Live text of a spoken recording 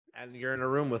and you're in a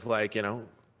room with like, you know,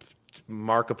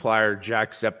 Markiplier,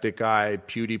 Jacksepticeye,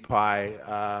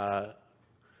 PewDiePie,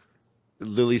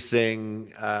 Lily Singh,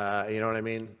 you know what I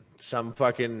mean? Some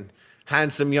fucking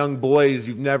handsome young boys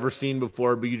you've never seen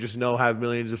before, but you just know have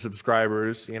millions of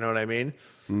subscribers. You know what I mean?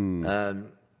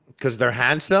 Because they're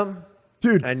handsome,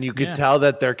 dude, and you could tell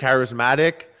that they're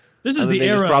charismatic. This is the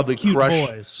era of cute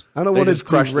boys. I don't want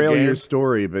to derail your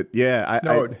story, but yeah,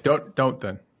 don't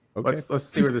then. Okay. Let's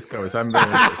see where this goes. I'm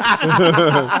very interested.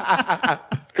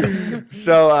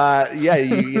 So yeah,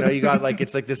 you know, you got like,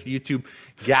 it's like this YouTube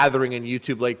gathering, and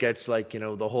YouTube like gets like, you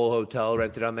know, the whole hotel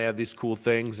rented out. They have these cool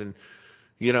things, and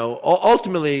you know,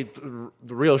 ultimately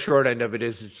the real short end of it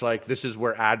is it's like this is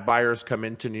where ad buyers come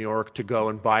into New York to go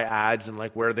and buy ads, and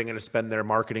like where are they going to spend their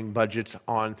marketing budgets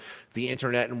on the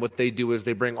internet. And what they do is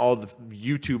they bring all the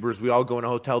YouTubers. We all go in a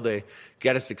hotel, they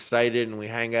get us excited and we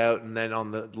hang out, and then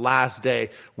on the last day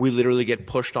we literally get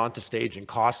pushed onto stage in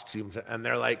costumes, and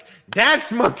they're like,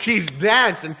 dance monkeys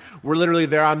dance, and we're literally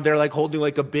there. I'm there like holding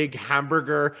like a big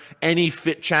hamburger. Any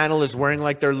Fit channel is wearing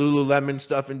like their Lululemon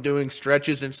stuff and doing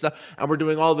stretches and stuff, and we're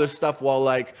doing all this stuff while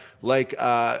like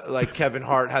Kevin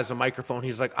Hart has a microphone.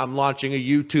 He's like, I'm launching a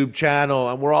YouTube channel,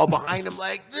 and we're all behind him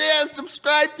like, yeah,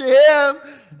 subscribe to him.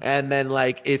 And then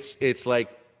like it's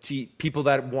like people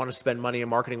that want to spend money in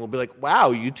marketing will be like,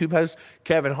 wow, YouTube has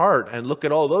Kevin Hart, and look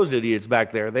at all those idiots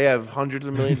back there. They have hundreds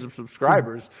of millions of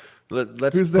subscribers.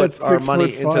 Let's put our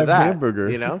money into that. Hamburger?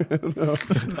 You know.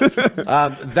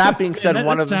 That being said,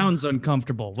 that sounds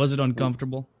uncomfortable. Was it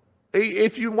uncomfortable?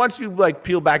 If you once you like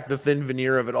peel back the thin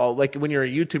veneer of it all, like when you're a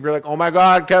YouTuber, you're like, oh my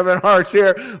God, Kevin Hart's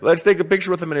here. Let's take a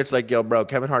picture with him, and it's like, yo, bro,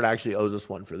 Kevin Hart actually owes us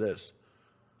one for this.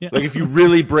 Yeah. Like if you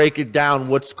really break it down,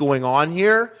 what's going on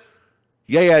here?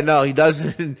 Yeah, no, he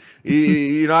doesn't.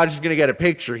 You're not just gonna get a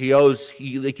picture. He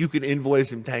like you can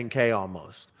invoice him $10K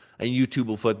almost, and YouTube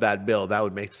will foot that bill. That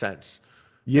would make sense.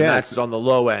 Yeah, and that's on the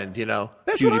low end, you know.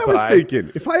 That's PewDiePie. What I was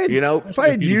thinking. If I had, if I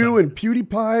had you and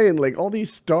PewDiePie and like all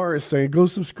these stars saying go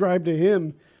subscribe to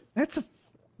him, that's a.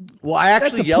 Well, I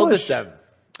actually yelled at them.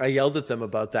 I yelled at them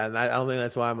about that, and I don't think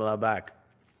that's why I'm allowed back.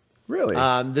 Really?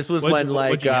 This was when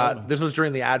like this was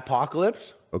during the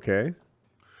adpocalypse. Okay.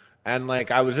 And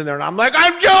like I was in there, and I'm like,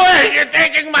 I'm Jewish. You're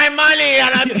taking my money,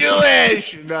 and I'm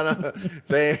Jewish. No,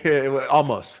 they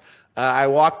almost. I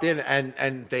walked in,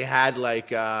 and they had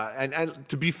like and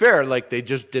to be fair, like they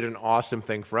just did an awesome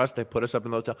thing for us. They put us up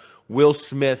in the hotel. Will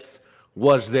Smith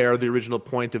was there, the original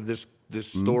point of this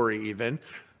story even.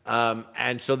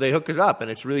 And so they hook it up, and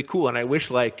it's really cool. And I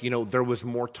wish like, you know, there was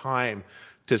more time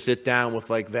to sit down with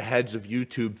like the heads of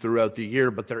YouTube throughout the year,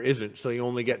 but there isn't. So you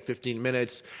only get 15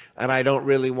 minutes. And I don't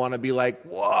really want to be like,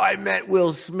 whoa, I met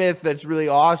Will Smith. That's really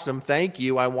awesome. Thank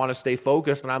you. I want to stay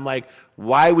focused. And I'm like,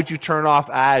 why would you turn off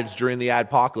ads during the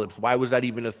adpocalypse? Why was that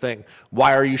even a thing?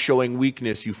 Why are you showing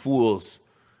weakness, you fools?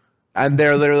 And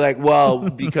they're literally like, well,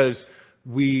 because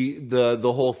the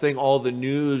whole thing, all the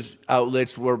news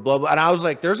outlets were blah, blah. And I was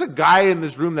like, there's a guy in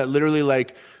this room that literally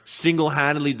like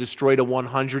single-handedly destroyed a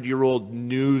 100-year-old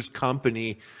news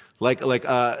company.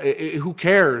 Who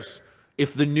cares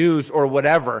if the news or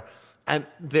whatever? And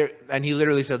he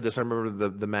literally said this. I remember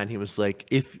the man, he was like,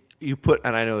 if you put,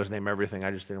 and I know his name, everything, I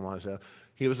just didn't want to say.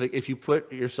 He was like, if you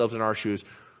put yourselves in our shoes,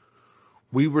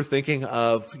 we were thinking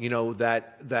of, you know,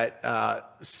 that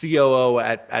COO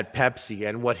at Pepsi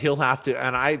and what he'll have to,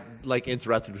 and I like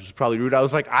interrupted, which is probably rude. I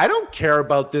was like, I don't care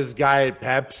about this guy at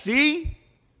Pepsi.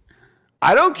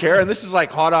 I don't care. And this is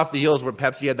like hot off the heels where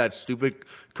Pepsi had that stupid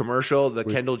commercial, the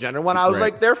Kendall Jenner one. I was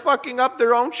like, they're fucking up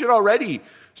their own shit already.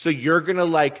 So you're going to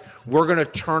like, we're going to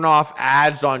turn off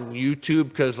ads on YouTube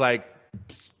because like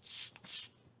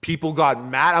people got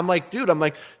mad. I'm like, dude,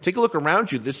 take a look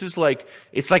around you. This is like,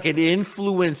 it's like an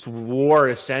influence war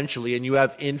essentially. And you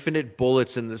have infinite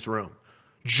bullets in this room.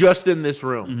 Just in this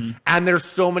room. Mm-hmm. And there's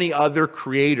so many other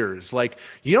creators. Like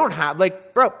you don't have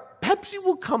like, bro, Pepsi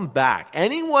will come back.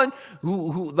 Anyone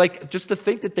who like, just to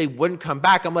think that they wouldn't come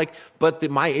back. I'm like, but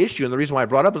my issue and the reason why I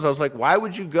brought up is I was like, why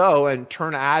would you go and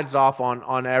turn ads off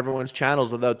on everyone's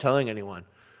channels without telling anyone?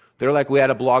 They're like, we had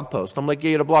a blog post. I'm like, yeah,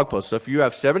 you had a blog post. So if you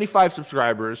have 75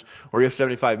 subscribers or you have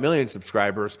 75 million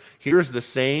subscribers, here's the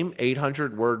same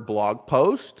 800-word blog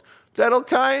post that'll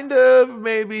kind of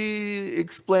maybe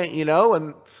explain, you know,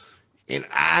 and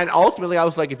ultimately I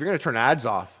was like, if you're going to turn ads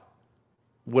off,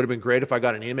 would have been great if I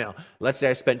got an email. Let's say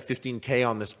I spent $15K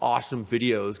on this awesome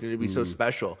video. It's going to be so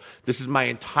special. This is my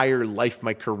entire life,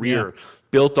 my career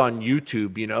built on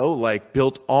YouTube, you know, like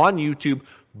built on YouTube,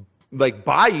 like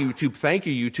by YouTube. Thank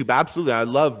you, YouTube. Absolutely. I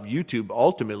love YouTube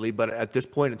ultimately. But at this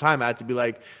point in time, I had to be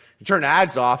like, you turn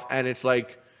ads off and it's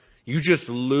like, you just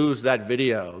lose that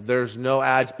video. There's no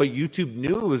ads, but YouTube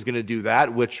knew it was going to do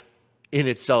that, which in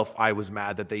itself, I was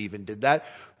mad that they even did that.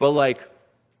 But like,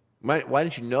 why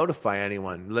didn't you notify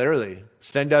anyone? Literally,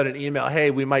 send out an email.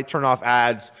 Hey, we might turn off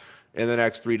ads in the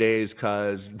next 3 days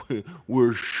because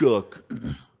we're shook.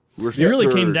 It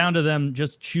really came down to them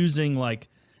just choosing like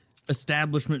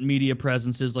establishment media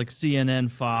presences like CNN,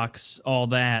 Fox, all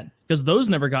that, because those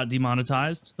never got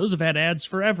demonetized. Those have had ads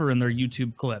forever in their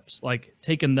YouTube clips, like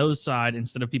taking those side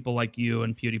instead of people like you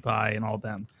and PewDiePie and all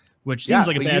them, which seems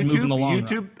like a bad move in the long run.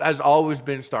 YouTube has always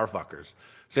been starfuckers.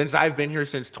 Since I've been here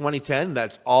since 2010,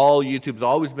 that's all YouTube's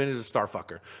always been, is a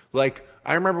starfucker. Like,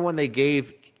 I remember when they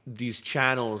gave these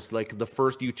channels, like the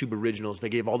first YouTube originals, they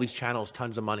gave all these channels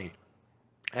tons of money.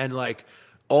 And like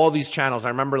all these channels, I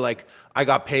remember like I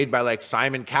got paid by like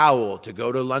Simon Cowell to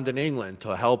go to London, England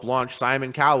to help launch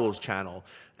Simon Cowell's channel.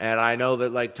 And I know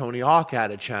that like Tony Hawk had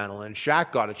a channel and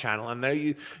Shaq got a channel, and there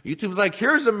YouTube's like,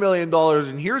 here's $1 million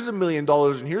and here's $1 million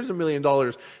and here's $1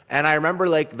 million. And I remember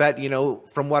like that, you know,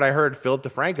 from what I heard, Philip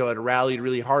DeFranco had rallied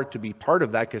really hard to be part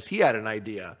of that because he had an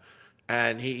idea,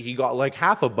 and he got like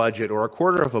half a budget or a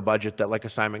quarter of a budget that like a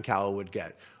Simon Cowell would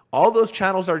get. All those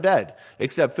channels are dead,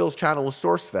 except Phil's channel was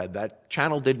SourceFed. That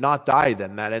channel did not die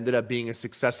then. That ended up being a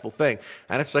successful thing.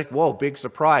 And it's like, whoa, big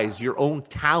surprise. Your own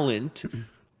talent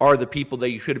are the people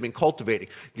that you should have been cultivating.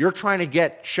 You're trying to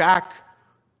get Shaq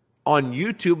on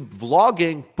YouTube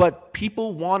vlogging, but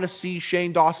people want to see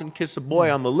Shane Dawson kiss a boy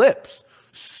on the lips.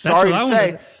 Sorry to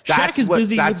say, Shaq is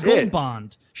busy with Gold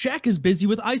Bond. Shaq is busy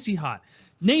with Icy Hot.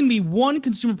 Name me one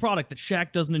consumer product that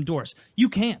Shaq doesn't endorse. You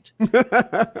can't.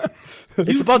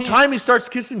 It's about time he starts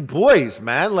kissing boys,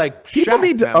 man. Like, people Shaq,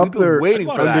 need to up their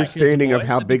understanding of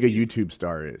how That'd big a YouTube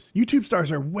star is. YouTube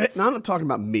stars are wet. Now, I'm not talking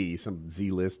about me, some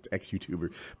Z-list ex-YouTuber,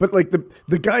 but like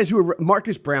the guys who are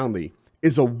Marcus Brownlee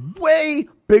is a way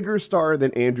bigger star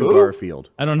than Andrew Garfield.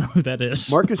 I don't know who that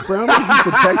is. Marcus Brownlee, he's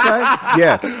the tech guy.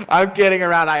 Yeah, I'm kidding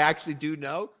around. I actually do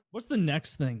know. What's the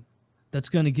next thing that's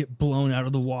going to get blown out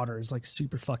of the water is like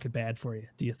super fucking bad for you,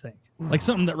 do you think? Like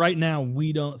something that right now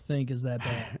we don't think is that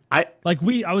bad. I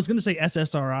was going to say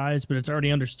SSRIs, but it's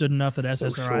already understood enough that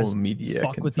SSRIs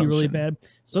fuck with you really bad.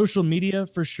 Social media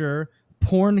for sure.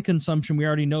 Porn consumption, we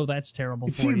already know that's terrible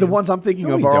for you. The ones I'm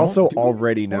thinking of are also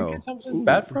already know. Porn consumption is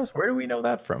bad for us? Where do we know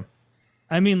that from?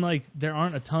 I mean, like, there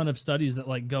aren't a ton of studies that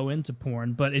like go into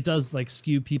porn, but it does like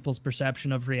skew people's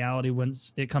perception of reality when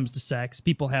it comes to sex.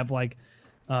 People have like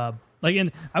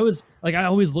and I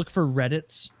always look for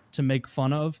Reddits to make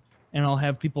fun of, and I'll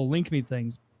have people link me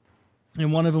things.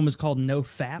 And one of them is called No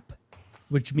Fap,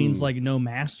 which means like no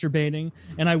masturbating.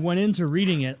 And I went into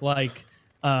reading it like,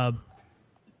 I'm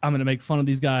going to make fun of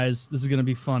these guys. This is going to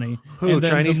be funny. Who,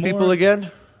 Chinese people again?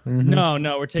 Mm-hmm.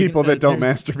 No, we're taking people that don't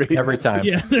masturbate every time.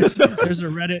 Yeah, there's a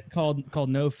Reddit called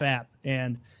No Fap,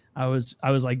 and I was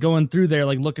like going through there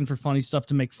like looking for funny stuff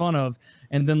to make fun of,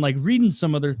 and then like reading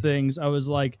some other things, I was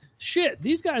like, shit,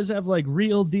 these guys have like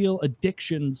real deal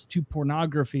addictions to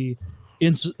pornography,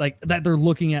 like that they're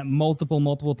looking at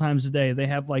multiple times a day. They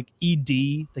have like ED,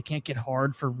 they can't get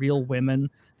hard for real women.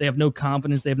 They have no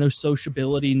confidence, they have no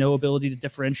sociability, no ability to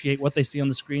differentiate what they see on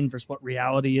the screen versus what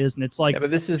reality is. And it's like, but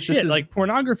this is like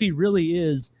pornography really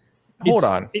is. Hold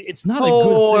on. It's not a good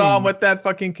thing. Hold on with that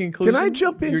fucking conclusion. Can I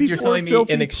jump in You're telling me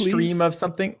an extreme of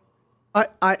something?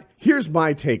 Here's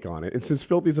my take on it. And since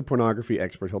Filthy's a pornography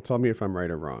expert, he'll tell me if I'm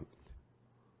right or wrong.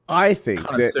 I think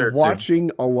that watching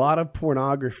a lot of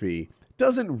pornography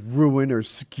doesn't ruin or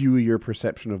skew your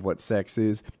perception of what sex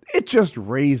is. It just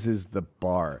raises the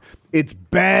bar. It's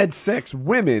bad sex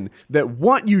women that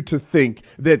want you to think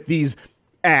that these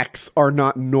acts are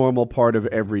not normal part of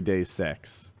everyday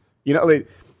sex. You know,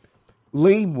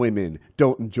 lame women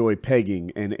don't enjoy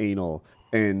pegging and anal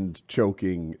and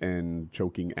choking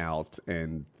out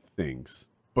and things.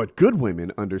 But good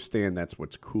women understand that's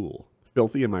what's cool.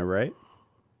 Filthy, am I right?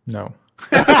 No.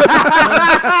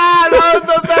 That was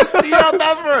the best deal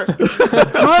ever.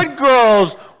 Good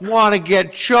girls want to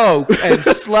get choked and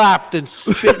slapped and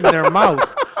spit in their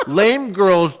mouth. Lame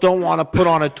girls don't want to put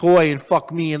on a toy and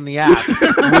fuck me in the ass.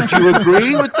 Would you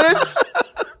agree with this?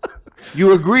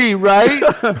 You agree, right?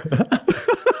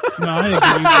 No,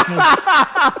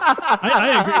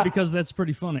 I agree because that's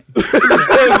pretty funny. It's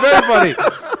very funny.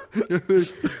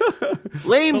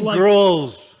 Lame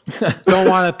girls don't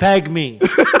want to peg me.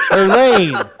 They're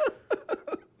lame.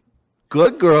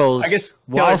 Good girls, I guess,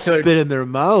 want to spit in their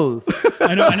mouth.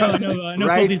 I know.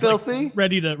 Right, Filthy? Like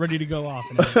ready to go off.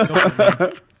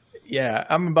 Yeah,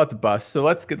 I'm about to bust. So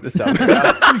let's get this out.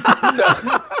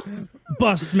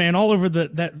 Busts, man, all over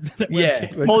that yeah,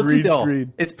 hold still.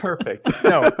 It's perfect.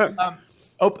 No.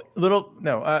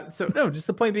 Just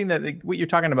the point being that like, what you're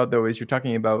talking about though is you're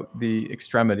talking about the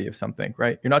extremity of something,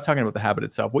 right? You're not talking about the habit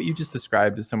itself. What you just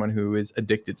described is someone who is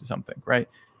addicted to something, right?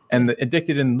 And the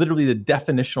addicted in literally the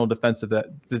definitional defense of that,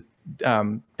 the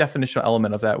definitional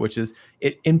element of that, which is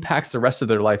it impacts the rest of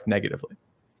their life negatively.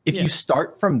 If you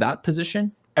start from that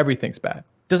position, everything's bad.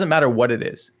 Doesn't matter what it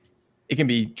is. It can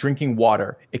be drinking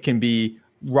water. It can be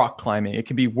rock climbing. It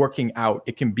can be working out.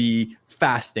 It can be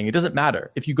fasting. It doesn't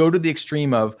matter. If you go to the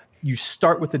extreme of you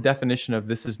start with the definition of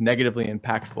this is negatively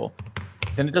impactful,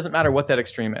 then it doesn't matter what that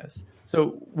extreme is.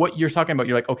 So what you're talking about,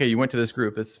 you're like, okay, you went to this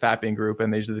group, this fapping group,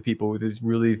 and these are the people with these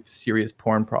really serious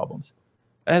porn problems.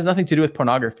 It has nothing to do with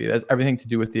pornography. It has everything to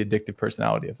do with the addictive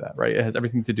personality of that, right? It has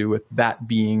everything to do with that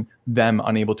being them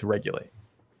unable to regulate.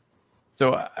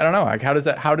 So I don't know, like how does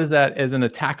that as an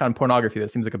attack on pornography,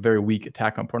 that seems like a very weak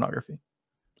attack on pornography.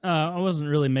 I wasn't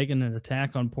really making an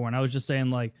attack on porn. I was just saying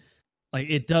like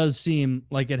it does seem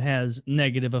like it has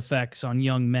negative effects on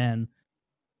young men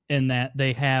in that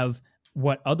they have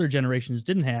what other generations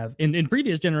didn't have. In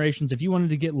previous generations, if you wanted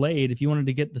to get laid, if you wanted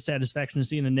to get the satisfaction of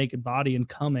seeing a naked body and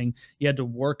coming, you had to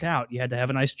work out, you had to have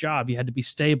a nice job, you had to be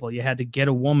stable, you had to get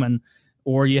a woman,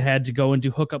 or you had to go into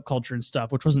hookup culture and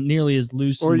stuff, which wasn't nearly as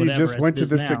loose. Or you just went to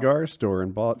the cigar store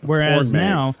and bought. Whereas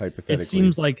now, it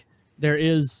seems like there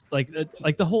is like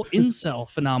the whole incel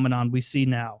phenomenon we see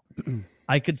now.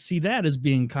 I could see that as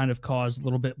being kind of caused a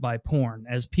little bit by porn,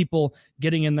 as people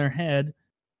getting in their head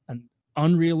an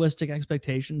unrealistic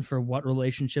expectation for what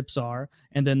relationships are,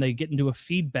 and then they get into a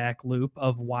feedback loop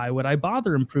of why would I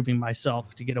bother improving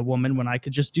myself to get a woman when I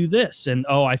could just do this, and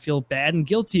oh, I feel bad and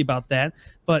guilty about that.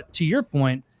 But to your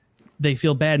point, they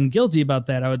feel bad and guilty about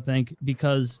that, I would think,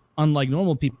 because unlike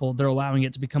normal people, they're allowing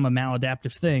it to become a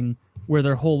maladaptive thing where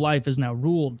their whole life is now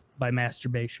ruled by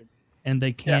masturbation, and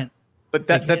they can't. But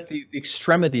that the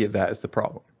extremity of that is the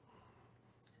problem.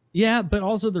 Yeah, but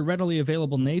also the readily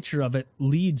available nature of it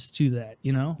leads to that,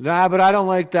 you know? Nah, but I don't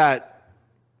like that.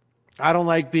 I don't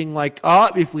like being like, oh,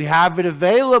 if we have it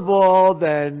available,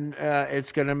 then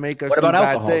it's gonna make us do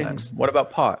bad things. Then? What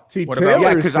about pot? See, what Taylor about?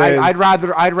 Yeah, because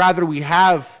I'd rather we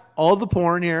have all the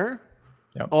porn here,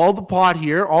 all the pot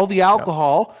here, all the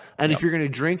alcohol, and if you're gonna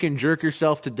drink and jerk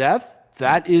yourself to death,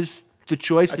 that is the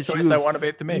choice I want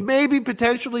to make. Maybe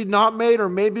potentially not made, or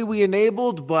maybe we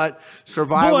enabled, but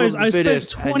survival Boys, of the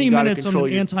fittest. I spent 20 minutes on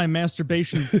an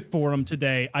anti-masturbation forum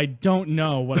today. I don't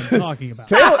know what I'm talking about.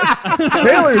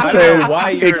 Taylor says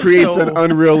it creates an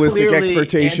unrealistic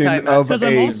expectation of because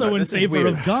I'm also in favor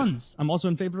of guns. I'm also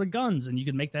in favor of guns, and you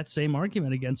can make that same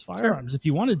argument against firearms if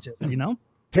you wanted to. You know,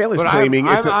 Taylor's claiming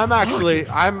I'm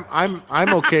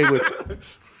okay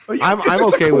with. I'm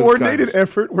okay with coordinated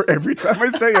effort where every time I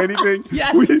say anything,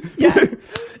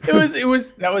 it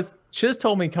was Chiz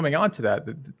told me coming on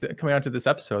to this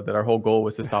episode that our whole goal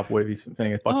was to stop Woody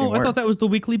saying his fucking word. I thought that was the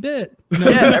weekly bit. No.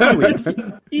 Yeah, every week,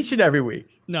 each and every week.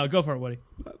 No, go for it, Woody.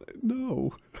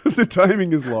 No, the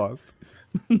timing is lost.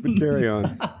 But carry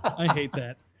on. I hate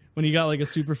that when you got like a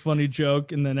super funny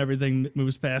joke and then everything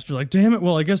moves past. You're like, damn it.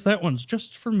 Well, I guess that one's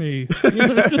just for me.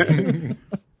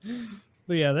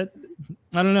 But yeah,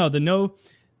 I don't know,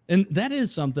 and that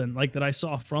is something like that I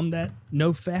saw from that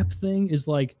no fap thing is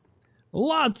like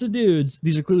lots of dudes.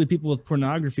 These are clearly people with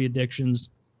pornography addictions.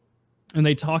 And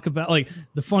they talk about like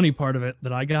the funny part of it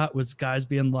that I got was guys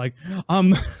being like,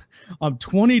 I'm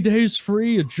 20 days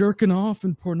free of jerking off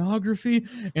and pornography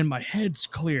and my head's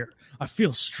clear. I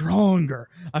feel stronger.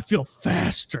 I feel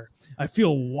faster. I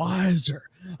feel wiser.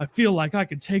 I feel like I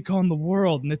could take on the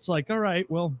world. And it's like, all right,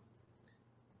 well,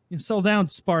 you settle down,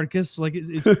 Spartacus. Like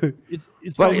it's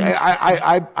but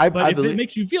if it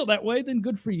makes you feel that way, then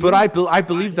good for you. But I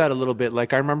believe that a little bit.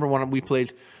 Like I remember when we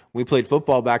played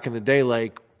football back in the day.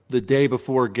 Like the day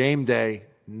before game day,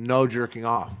 no jerking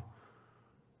off.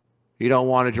 You don't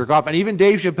want to jerk off. And even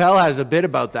Dave Chappelle has a bit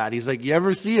about that. He's like, you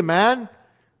ever see a man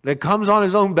that comes on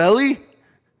his own belly?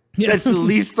 Yeah. That's the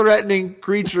least threatening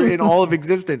creature in all of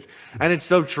existence, and it's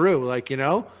so true. Like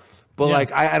But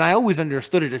like I always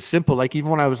understood it as simple. Like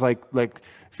even when I was like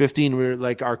 15, we were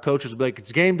like our coaches would be like,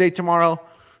 it's game day tomorrow,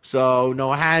 so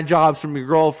no hand jobs from your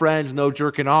girlfriends, no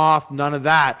jerking off, none of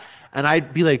that. And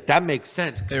I'd be like, that makes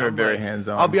sense. They were very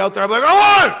hands-on. I'll be out there. I'm like,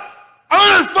 I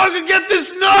want to fucking get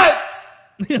this nut.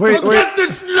 Wait, get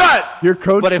this nut. Your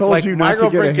coach told you not to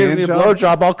get a hand job? But if my girlfriend gives me a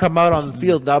blowjob, I'll come out on the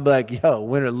field and I'll be like, yo,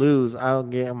 win or lose, I'll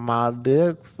get my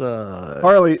dick sucked.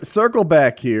 Harley, circle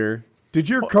back here. Did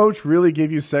your coach really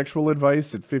give you sexual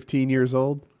advice at 15 years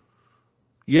old?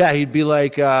 Yeah, he'd be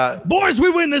like, boys, we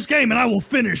win this game and I will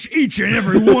finish each and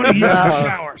every one of you in the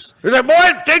showers. He's like,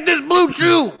 boy, take this blue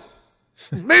chew.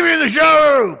 Maybe in the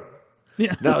shower room.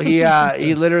 Yeah. No,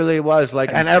 he literally was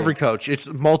like, and every coach, it's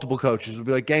multiple coaches would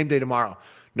be like, game day tomorrow.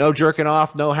 No jerking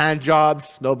off, no hand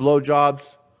jobs, no blow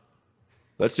jobs.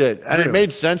 That's it. And it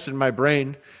made sense in my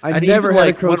brain. I never had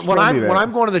a coach when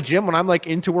I'm going to the gym, when I'm like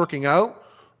into working out,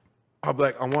 I'll be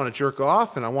like, I want to jerk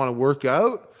off and I want to work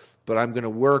out, but I'm going to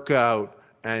work out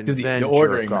and then the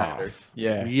ordering jerk matters. off.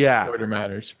 Yeah. Yeah. The order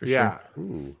matters for Yeah. sure.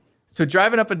 Ooh. So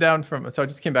driving up and down so I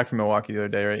just came back from Milwaukee the other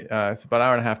day, right? It's about an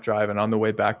hour and a half drive. And on the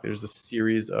way back, there's a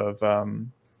series of, oh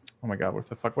my God, what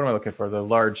the fuck? What am I looking for?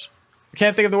 I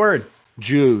can't think of the word.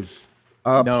 Jews.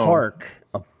 No.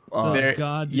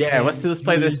 God, let's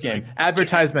play this game.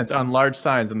 Advertisements on large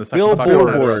signs on the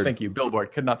billboard. Thank you,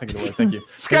 billboard. Could not think of the word. Thank you.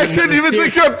 I couldn't even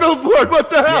think of billboard. What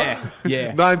the hell?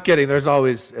 Yeah. No, I'm kidding. There's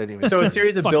always anyway. So a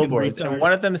series of billboards, and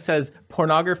one of them says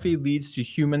pornography leads to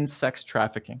human sex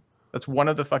trafficking. That's one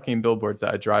of the fucking billboards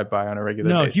that I drive by on a regular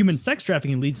basis. No, human sex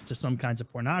trafficking leads to some kinds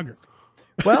of pornography.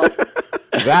 Well,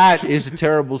 that is a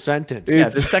terrible sentence. The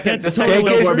second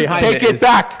billboard behind take it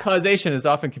back. Causation is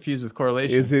often confused with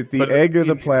correlation. Is it the egg or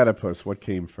the platypus? What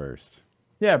came first?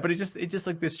 Yeah, but it just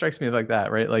like this strikes me like that,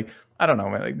 right? Like, I don't know,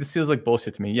 man. Like, this feels like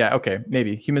bullshit to me. Yeah, okay,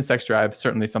 maybe human sex drive,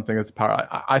 certainly something that's power.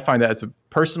 I find that it's a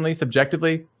personally,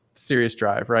 subjectively serious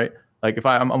drive, right? Like, if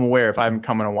I'm aware, if I haven't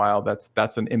come in a while,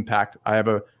 that's an impact. I have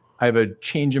a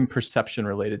change in perception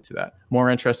related to that. More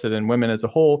interested in women as a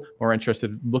whole, more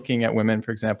interested looking at women,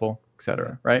 for example,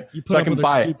 etc. Right? You put up with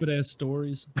their stupid ass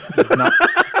stories.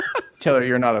 Taylor,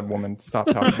 you're not a woman. Stop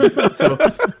talking.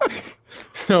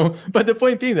 But the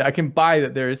point being that I can buy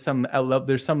that there's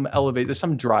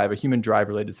some drive, a human drive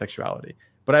related to sexuality.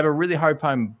 But I have a really hard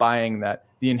time buying that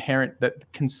that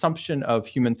consumption of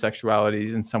human sexuality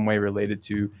is in some way related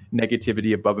to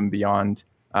negativity above and beyond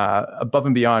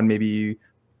maybe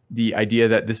the idea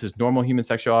that this is normal human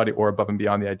sexuality, or above and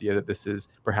beyond the idea that this is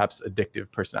perhaps addictive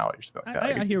personality or something like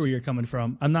that. I hear where you're coming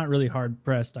from. I'm not really hard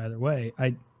pressed either way.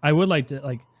 I would like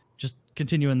to just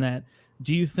continue in that.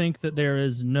 Do you think that there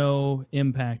is no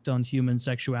impact on human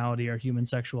sexuality or human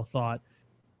sexual thought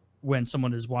when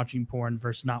someone is watching porn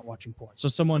versus not watching porn? So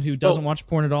someone who doesn't watch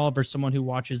porn at all versus someone who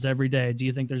watches every day, do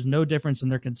you think there's no difference in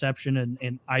their conception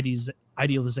and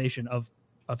idealization of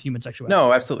human sexuality?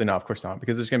 No, absolutely not. Of course not.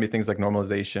 Because there's going to be things like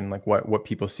normalization, like what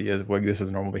people see as this is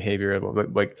normal behavior.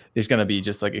 Like there's going to be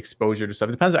just like exposure to stuff.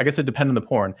 It depends. I guess it depends on the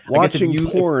porn. Watching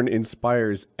porn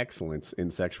inspires excellence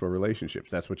in sexual relationships.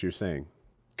 That's what you're saying.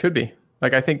 Could be.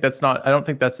 Like, I don't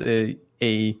think that's a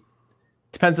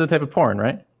depends on the type of porn,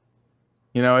 right?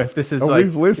 You know, if this is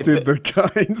we've listed the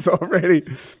kinds already.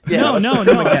 Yeah, no.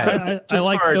 I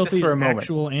like Filthy's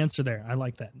actual answer there. I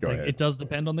like that. Go ahead. It does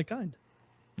depend on the kind.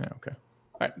 Yeah. Okay.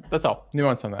 All right, that's all.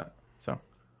 Nuance on that. So,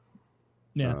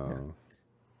 yeah,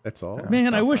 that's all.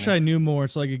 Man, I wish I knew more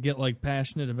so I could get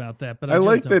passionate about that. But I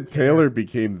like that Taylor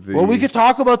became the. Well, we could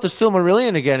talk about the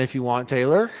Silmarillion again if you want,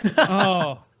 Taylor.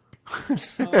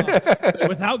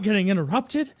 Without getting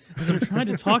interrupted, as I'm trying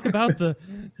to talk about the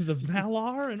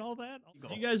Valar and all that.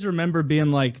 Do you guys remember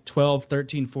being 12,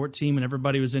 13, 14 when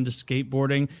everybody was into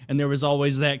skateboarding and there was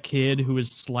always that kid who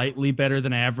was slightly better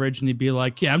than average and he'd be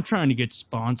like, yeah, I'm trying to get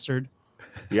sponsored.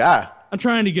 Yeah. I'm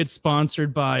trying to get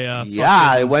sponsored by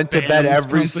I went to bed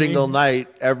every single night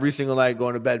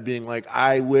going to bed being like,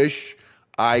 I wish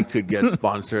I could get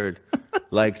sponsored.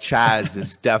 Like Chaz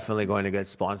is definitely going to get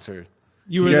sponsored.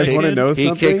 You guys want to know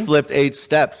something? He kick flipped 8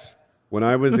 steps. When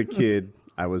I was a kid,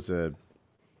 I was a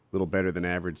little better than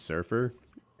average surfer,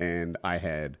 and I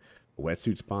had a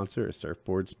wetsuit sponsor, a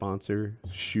surfboard sponsor,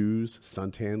 shoes,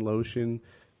 suntan lotion.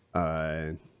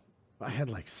 I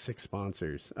had 6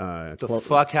 sponsors. The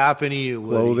fuck happened to you,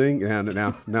 Woody? Clothing.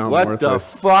 Now I'm what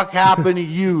worthless. The fuck happened to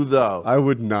you, though? I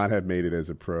would not have made it as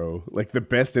a pro. The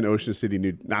best in Ocean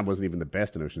City, I wasn't even the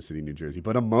best in Ocean City, New Jersey,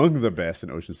 but among the best in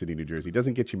Ocean City, New Jersey.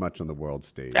 Doesn't get you much on the world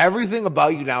stage. Everything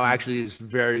about you now actually is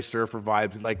very surfer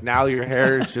vibes. Now your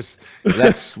hair is just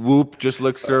that swoop, just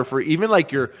looks surfer. Even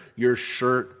your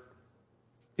shirt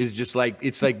is just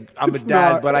it's I'm a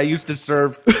dad, but I used to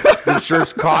surf. The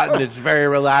shirt's cotton. It's very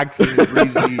relaxing and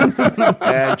breezy.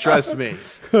 And trust me,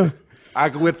 I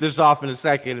could whip this off in a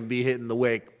second and be hitting the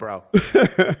wake, bro.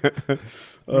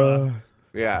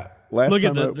 Yeah. Look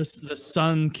at the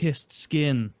sun-kissed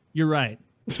skin. You're right.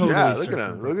 Totally. Yeah,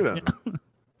 look at him.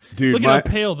 Dude, look at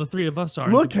how pale the three of us are.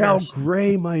 Look how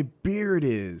gray my beard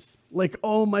is.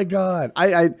 Oh my God.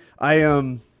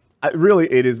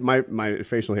 Really, it is my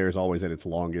facial hair is always at its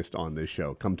longest on this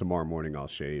show. Come tomorrow morning, I'll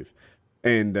shave,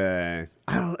 and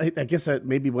I guess I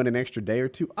maybe went an extra day or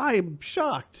two. I'm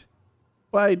shocked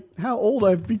by how old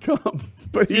I've become.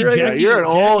 But See,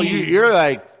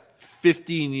 you're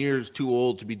 15 years too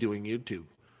old to be doing YouTube.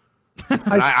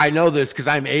 I know this because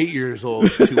I'm 8 years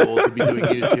old, too old to be doing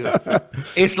YouTube.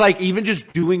 It's like even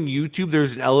just doing YouTube,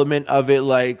 there's an element of it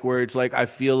like where it's like I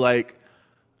feel like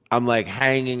I'm like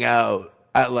hanging out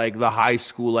at like the high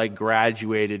school like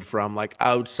graduated from, like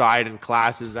outside and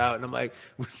classes out, and I'm like,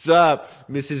 what's up,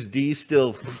 Mrs. D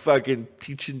still fucking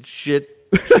teaching shit?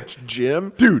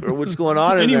 Gym, dude, or what's going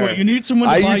on anyway, in there? You need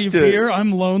someone to buy you beer.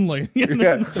 I'm lonely.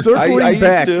 Yeah. Circling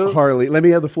back, Harley, let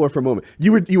me have the floor for a moment.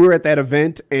 You were at that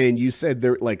event, and you said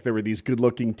there were these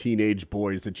good-looking teenage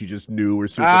boys that you just knew were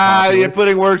super popular. You're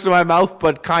putting words in my mouth,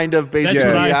 but kind of basically. That's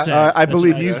what I said. I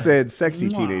believe you said sexy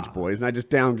teenage boys, and I just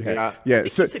downed. Yeah.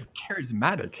 So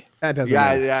charismatic. That doesn't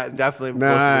matter. Yeah, definitely.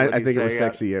 No, I think it was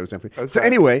sexy. Yeah, it was definitely. Okay. So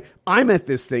anyway, I'm at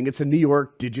this thing. It's a New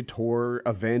York Digitor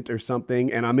event or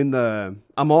something, and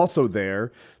I'm also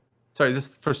there. Sorry, is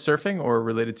this for surfing or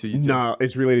related to YouTube? No,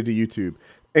 it's related to YouTube.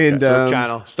 And surf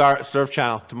channel. Start surf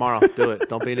channel tomorrow. Do it.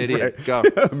 Don't be an idiot. Go.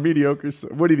 Mediocre.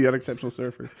 Woody the unexceptional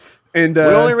surfer. And we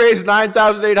only raised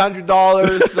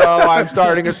 $9,800, so I'm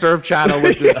starting a surf channel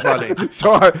with this money.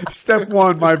 So step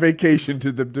one, my vacation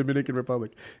to the Dominican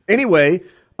Republic. Anyway,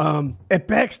 at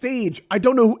backstage, I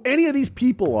don't know who any of these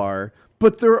people are,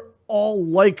 but they're all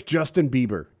like Justin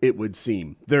Bieber, it would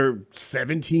seem. They're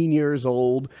 17 years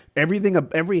old.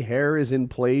 Every hair is in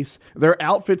place. Their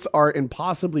outfits are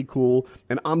impossibly cool,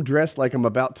 and I'm dressed like I'm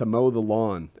about to mow the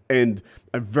lawn. And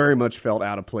I very much felt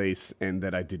out of place and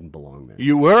that I didn't belong there.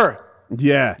 You were.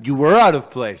 Yeah. You were out of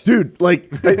place. Dude,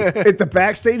 like at the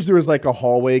backstage, there was like a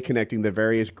hallway connecting the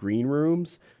various green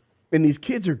rooms. And these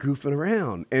kids are goofing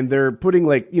around. And they're putting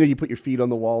like, you put your feet on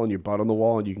the wall and your butt on the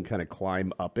wall and you can kind of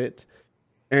climb up it.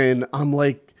 And I'm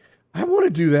like, I want to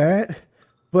do that,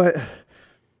 but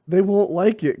they won't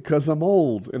like it because I'm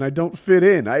old and I don't fit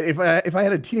in. If I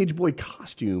had a teenage boy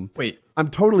costume, I'm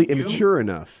totally immature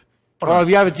enough. Well, if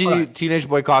you have a teenage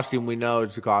boy costume, we know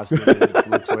it's a costume. It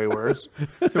looks way worse.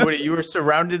 So you were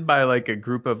surrounded by like a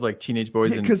group of like teenage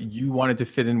boys, and you wanted to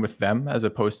fit in with them as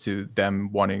opposed to them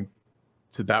wanting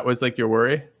to. That was like your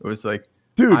worry. It was like,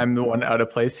 dude, I'm the one out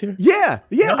of place here. Yeah.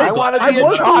 No, I want to be a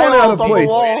child out of place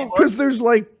because there's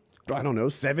like, I don't know,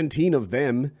 17 of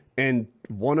them and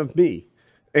one of me.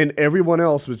 And everyone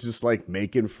else was just like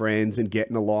making friends and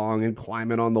getting along and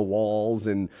climbing on the walls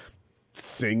and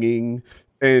singing.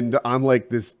 And I'm like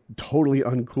this totally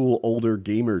uncool older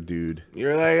gamer dude.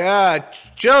 You're like,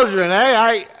 children,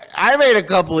 hey, I made a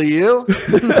couple of you.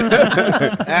 You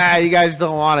guys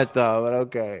don't want it though, but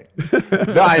okay.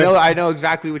 No, I know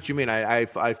exactly what you mean. I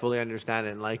fully understand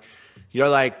it. And like, you're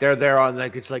like, they're there on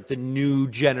like, it's like the new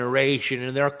generation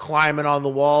and they're climbing on the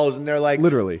walls and they're like,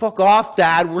 literally, fuck off,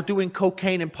 Dad. We're doing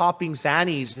cocaine and popping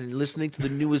Xannies and listening to the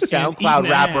newest SoundCloud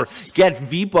rapper. Get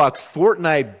V-Bucks,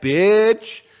 Fortnite,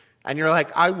 bitch. And you're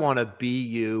like, I want to be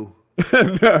you.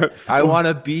 I want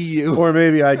to be you. Or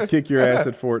maybe I'd kick your ass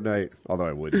at Fortnite. Although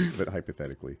I wouldn't, but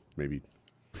hypothetically, maybe.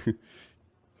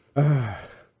 But yeah.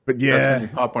 That's when you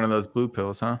pop one of those blue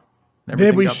pills, huh?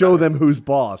 Then we show them who's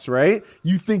boss, right?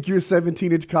 You think your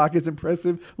 17-inch cock is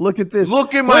impressive? Look at this.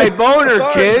 Look at my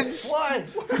boner, kids.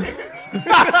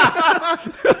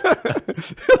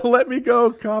 Let me go,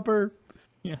 Copper.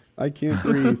 Yeah. I can't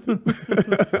breathe.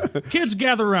 Kids,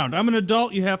 gather around. I'm an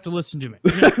adult. You have to listen to me.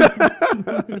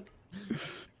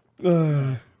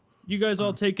 You guys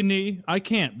all take a knee. I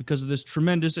can't because of this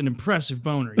tremendous and impressive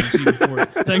boner you see before you.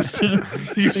 Thanks to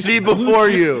you see before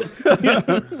you.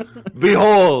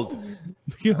 Behold.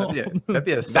 That'd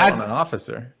be assault on an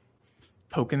officer.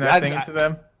 Poking that thing into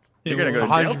them. You're going to go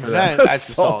to jail 100%. for that. That's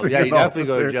assault. Yeah, you definitely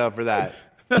go to jail for that.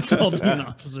 Assaulting an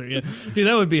officer, yeah. Dude,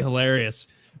 that would be hilarious.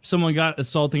 If someone got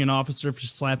assaulting an officer for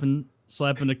slapping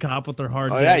a cop with their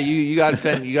hard. Oh yeah, you got to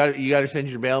send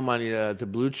your bail money to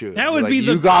Blue Chew. That would like, be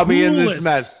the you got me in this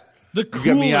mess. The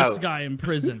coolest guy in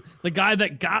prison. The guy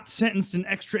that got sentenced an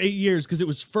extra 8 years because it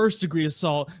was first-degree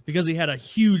assault because he had a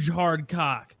huge hard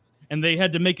cock. And they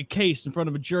had to make a case in front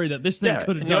of a jury that this thing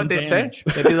could have done damage.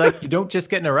 They'd be like, you don't just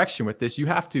get an erection with this. You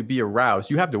have to be aroused.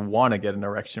 You have to want to get an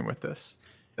erection with this.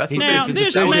 That's now,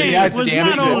 this man was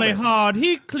not only hard,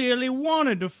 he clearly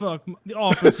wanted to fuck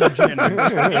Officer Jennings.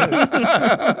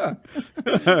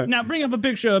 Now bring up a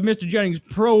picture of Mr. Jennings'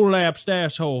 prolapsed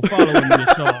asshole following the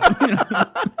assault.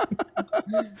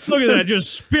 Look at that,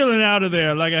 just spilling out of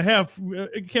there like a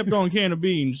half-kept-on can of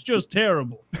beans. Just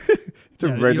terrible.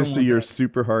 Register your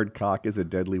super hard cock as a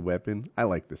deadly weapon. I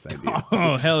like this idea.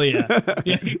 Oh, hell yeah.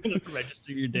 Yeah, you're going to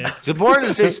register your dick. It's important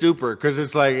to say super because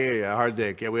it's like, yeah, hard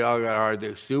dick. Yeah, we all got a hard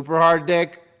dick. Super hard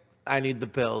dick, I need the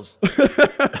pills.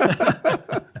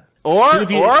 or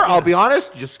I'll be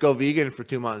honest, just go vegan for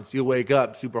 2 months. You'll wake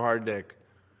up super hard dick.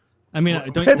 I mean,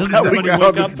 That's how we got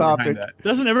on this topic.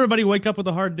 Doesn't everybody wake up with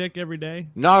a hard dick every day?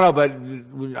 No, but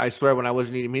I swear when I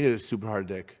wasn't eating meat, it was super hard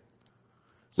dick.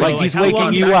 So like he's how waking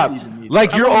long you back up.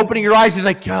 Like you're opening your eyes. He's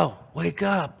like, yo, wake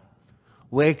up.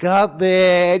 Wake up,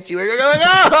 bitch. You're like,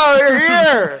 oh, you're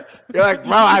here. You're like,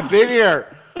 bro, I've been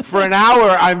here for an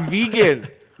hour. I'm vegan.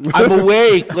 I'm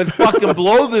awake. Let's fucking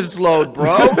blow this load,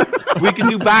 bro. We can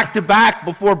do back to back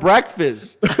before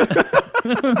breakfast.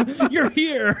 You're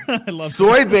here. I love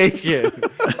soy bacon.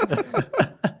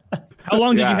 How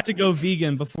long did you have to go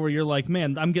vegan before you're like,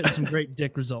 man, I'm getting some great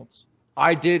dick results?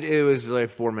 I did. It was like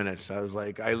 4 minutes. I was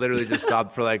like, I literally just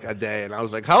stopped for like a day, and I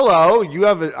was like, "Hello, you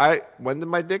have a." When did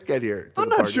my dick get here? I'm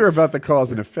not sure about the cause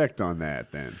and effect on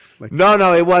that. Then, like,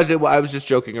 no, it was. I was just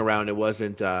joking around. It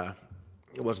wasn't.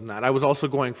 It wasn't that. I was also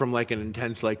going from like an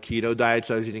intense like keto diet,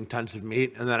 so I was eating tons of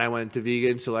meat, and then I went to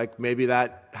vegan. So like maybe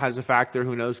that has a factor.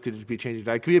 Who knows? Could just be changing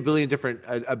diet. Could be a billion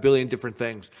different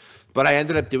things. But I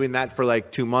ended up doing that for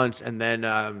like 2 months, and then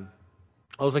I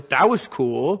was like, that was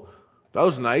cool. That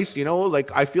was nice, you know.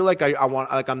 Like I feel like I want,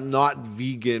 like I'm not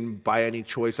vegan by any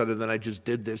choice other than I just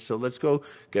did this. So let's go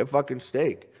get fucking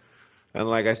steak. And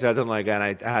like I said, and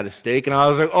I had a steak, and I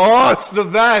was like, oh, it's the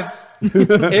best.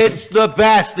 It's the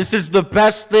best. This is the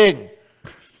best thing.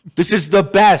 This is the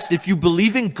best. If you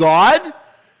believe in God,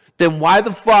 then why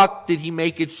the fuck did he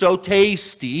make it so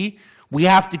tasty? We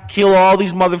have to kill all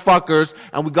these motherfuckers,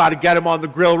 and we got to get them on the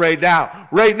grill right now.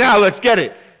 Right now, let's get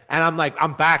it. And I'm like,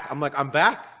 I'm back. I'm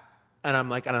back. And I'm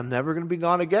like, and I'm never going to be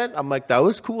gone again. I'm like, that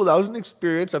was cool. That was an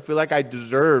experience. I feel like I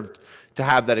deserved to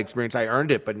have that experience. I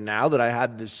earned it. But now that I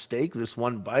had this steak, this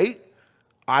one bite,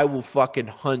 I will fucking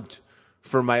hunt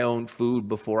for my own food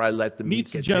before I let the meat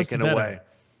get taken away.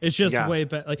 It's just way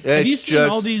better. Like, have you seen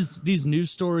all these news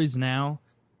stories now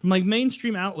from like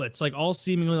mainstream outlets, like all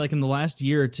seemingly like in the last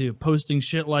year or two, posting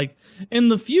shit like, in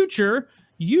the future,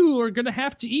 you are going to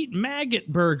have to eat maggot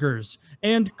burgers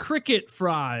and cricket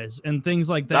fries and things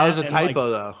like that. That was a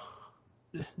typo, though.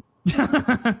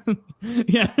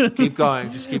 Yeah. Keep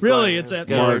going. Just keep really, going. It's at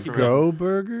Margot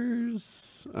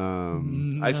Burgers.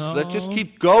 Let's just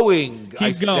keep going.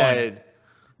 Keep going. Said.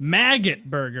 Maggot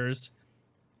burgers.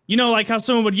 You know, like how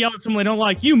someone would yell at someone they don't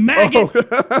like, you maggot!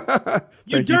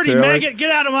 You dirty maggot,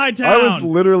 get out of my town! I was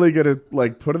literally going to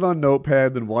like put it on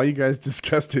Notepad, then while you guys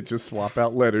discussed it, just swap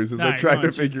out letters as I tried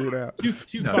to figure it out. Too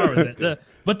far with it.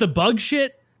 But the bug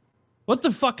shit, what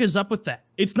the fuck is up with that?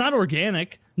 It's not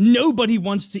organic. Nobody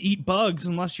wants to eat bugs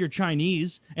unless you're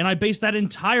Chinese. And I base that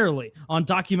entirely on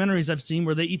documentaries I've seen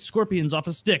where they eat scorpions off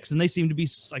of sticks and they seem to be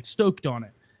like stoked on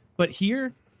it. But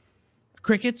here,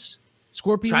 crickets,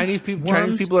 scorpions, Chinese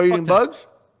people are eating bugs?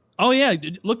 Oh, yeah.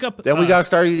 Look up. Then we got to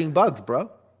start eating bugs, bro.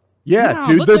 Yeah,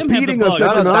 dude, they're beating us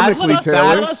economically,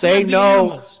 Taylor.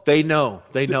 They know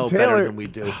better than we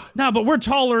do. No, but we're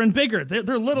taller and bigger.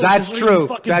 They're little. That's true.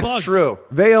 That's true.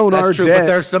 They own our debt. But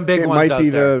there's some big ones out there. It might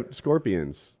be the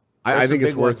scorpions. I think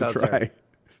it's worth a try.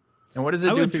 And what does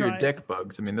it do for your dick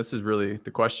bugs? I mean, this is really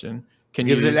the question. Can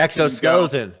you use an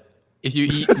exoskeleton? If you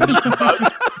eat bugs,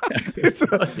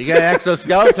 you get an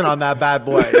exoskeleton on that bad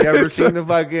boy. You ever seen the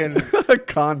fucking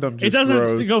condom? It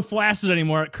doesn't go flaccid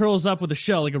anymore. It curls up with a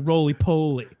shell like a roly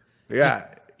poly. Yeah,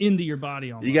 into your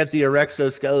body. Almost. You get the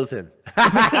exoskeleton.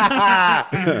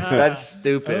 That's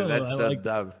stupid. That's so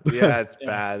dumb. Yeah, it's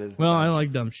bad. Well, I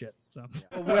like dumb shit. So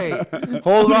wait,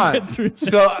 hold on.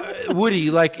 So Woody,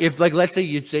 like if let's say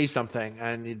you'd say something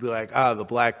and you'd be like, oh, the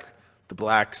blacks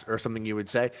or something you would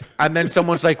say, and then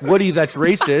someone's like, Woody, that's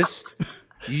racist.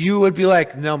 You would be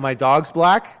like, no, my dog's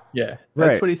black. Yeah,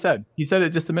 that's what he said. He said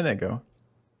it just a minute ago.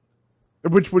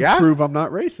 Which would prove I'm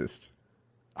not racist.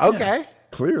 Okay. Yeah.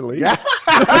 Clearly. Yeah.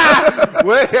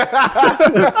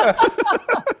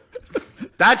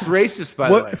 That's racist, by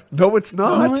the way. No, it's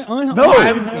not. No.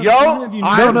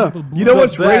 You know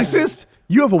what's racist?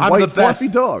 You have a white fluffy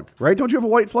dog, right? Don't you have a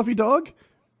white fluffy dog?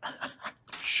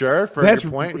 Sure, for your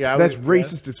point. Yeah, that's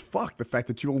racist as fuck. The fact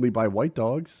that you only buy white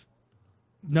dogs.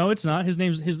 No, it's not. His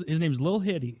name's Lil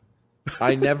Hitty.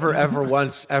 I never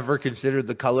ever considered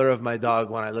the color of my dog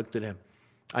when I looked at him.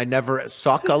 I never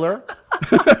saw color.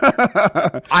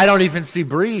 I don't even see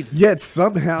breed. Yet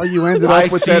somehow you ended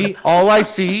up with that. All I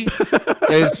see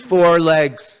is 4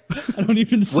 legs. I don't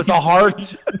even see with a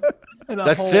heart.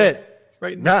 That's it.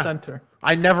 Right in the center.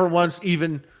 I never once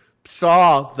even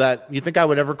saw that. You think I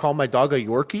would ever call my dog a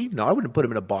Yorkie? No, I wouldn't put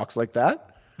him in a box like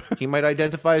that. He might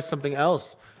identify as something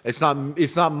else. It's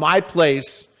not my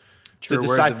place to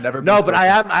decide. No, but I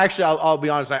am actually. I'll be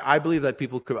honest. I believe that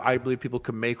people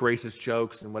could make racist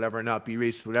jokes and whatever, and not be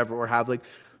racist, whatever, or have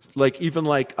like even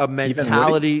like a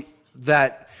mentality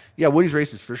that Woody's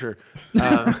racist for sure.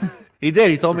 He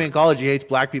did. He told me in college he hates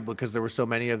black people because there were so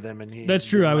many of them, and he. That's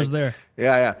true. I was there.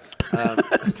 Yeah.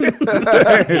 He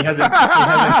hasn't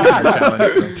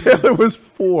challenge. So. Taylor was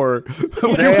 4.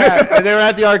 Yeah, and they were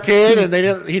at the arcade, and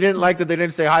he didn't like that they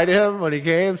didn't say hi to him when he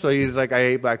came, so he's like, I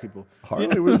hate black people.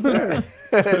 Harley was there.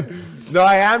 No,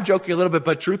 I am joking a little bit,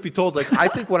 but truth be told, like I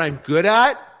think what I'm good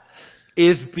at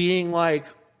is being like,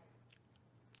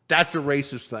 that's a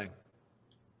racist thing.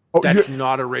 Oh, that's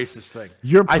not a racist thing.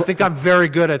 I think I'm very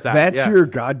good at that. That's your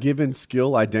God-given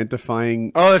skill,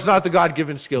 identifying. Oh, it's not the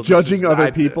God-given skill. Judging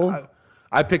other people.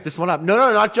 I picked this one up. No,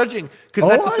 not judging, because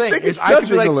that's the thing. I think it's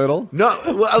judging a little. No,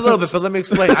 a little bit, but let me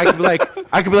explain. I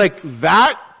could be like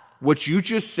that. What you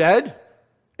just said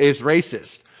is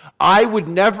racist. I would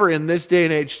never in this day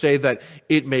and age say that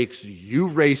it makes you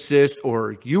racist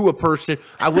or you a person.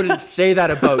 I wouldn't say that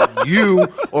about you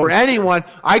or anyone.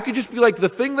 I could just be like, the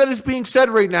thing that is being said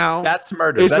right now that's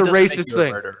murder. Is a racist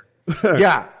thing.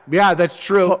 Yeah, that's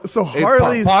true. So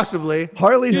Harley's possibly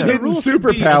hidden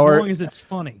superpower. As long as it's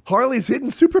funny. Harley's hidden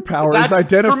superpower is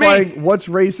identifying what's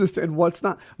racist and what's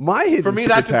not. My hidden superpower,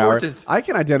 that's important. I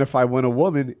can identify when a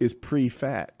woman is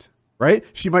pre-fat. Right?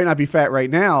 She might not be fat right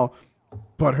now,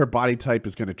 but her body type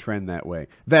is going to trend that way.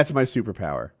 That's my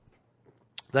superpower.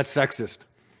 That's sexist.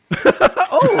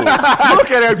 I'm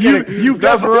kidding. You've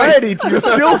got variety to your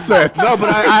skill set. No, but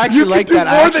I actually like that.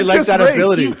 I actually like that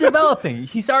ability. He's developing.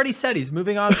 He's already said he's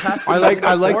moving on past. I like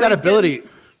that ability.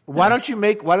 Why don't you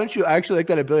I actually like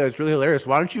that ability. That's really hilarious.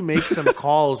 Why don't you make some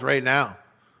calls right now?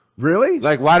 Really?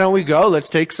 Like, why don't we go? Let's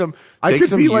take some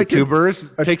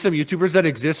YouTubers. Take some YouTubers that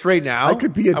exist right now. I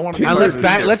could be a and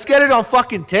let's get it on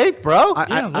fucking tape, bro.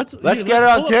 Let's get it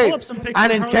on tape.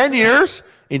 And in 10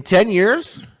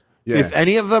 years, if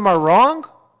any of them are wrong,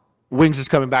 Wings is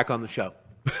coming back on the show.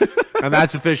 And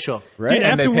that's official. Right? Dude,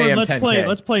 afterward,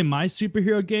 let's play my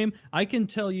superhero game. I can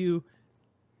tell you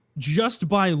just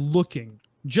by looking,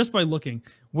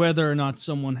 whether or not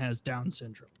someone has Down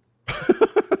syndrome.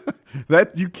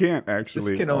 That you can't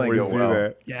actually always do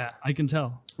that. Yeah, I can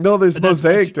tell. No, there's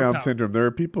mosaic Down syndrome. There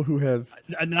are people who have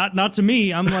not to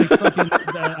me. I'm like fucking,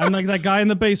 I'm like that guy in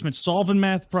the basement solving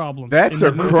math problems. That's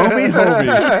a chromie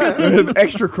homie. An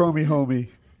extra chromie homie.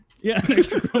 Yeah, an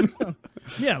extra chromie homie.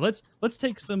 Yeah, let's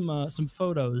take some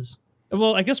photos.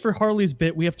 Well, I guess for Harley's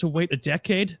bit, we have to wait a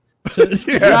decade. So let's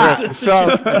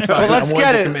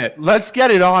get it. Let's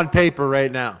get it on paper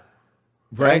right now.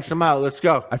 Rank some out. Let's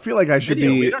go. I feel like I should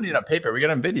We don't need it on paper. We get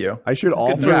on video. I should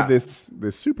offer this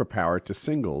superpower to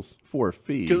singles for a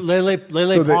fee. Lele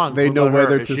so Pons. They know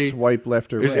whether to swipe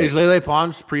left or right. Is Lele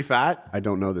Pons pre-fat? I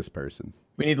don't know this person.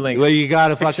 We need links. Well, you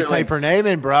gotta fucking type her name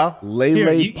in, bro. Lele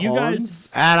Pons. You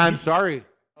guys, and I'm sorry.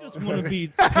 I just want to pay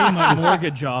my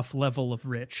mortgage off level of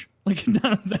rich. Like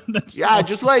that's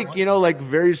just like like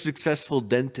very successful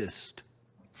dentist.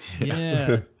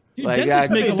 Yeah. Dude, like, dentists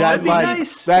make a lot of money.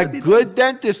 That good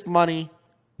dentist money.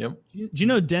 Yep. Do you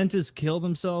know dentists kill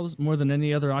themselves more than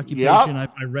any other occupation? I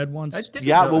read once.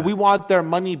 We want their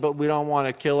money, but we don't want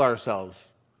to kill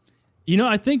ourselves.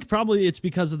 I think probably it's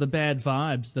because of the bad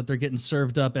vibes that they're getting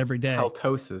served up every day.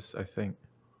 Halitosis, I think.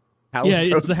 Yeah,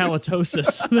 it's the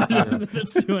halitosis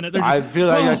that's doing it. I feel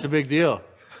like that's a big deal.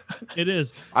 It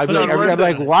is. I'm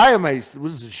like, why am I?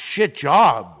 This is a shit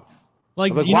job.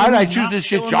 Like why did I choose this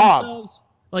shit job? Themselves?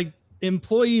 Like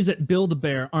employees at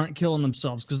Build-A-Bear aren't killing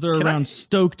themselves because they're around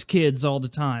stoked kids all the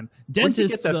time. Dentists. Where'd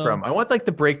you get that from? I want like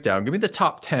the breakdown. Give me the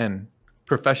top 10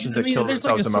 professions that kill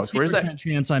themselves the most. Where's that?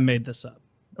 Chance I made this up.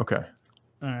 Okay.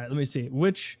 All right. Let me see.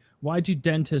 Why do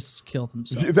dentists kill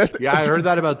themselves? I heard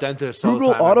that about dentists.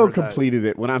 Google auto-completed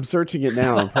it when I'm searching it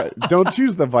now. Don't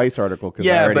choose the Vice article because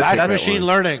that's machine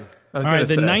learning. All right,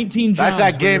 the 19 jobs. That's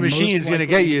that game machine is gonna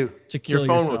get you. To kill Your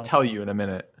phone yourself. will tell you in a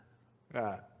minute.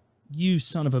 You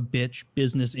son of a bitch,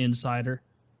 Business Insider.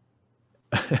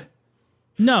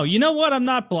 No, you know what? I'm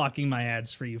not blocking my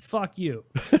ads for you. Fuck you.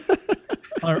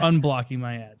 Or unblocking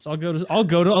my ads. I'll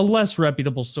go to a less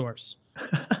reputable source.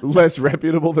 Less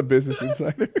reputable than Business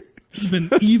Insider.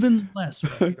 Even less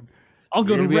reputable. I'll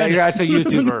go to Reddit. That's a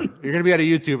YouTuber. You're gonna be at a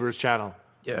YouTuber's channel.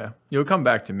 Yeah, you'll come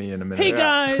back to me in a minute. Hey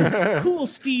guys, Cool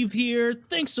Steve here.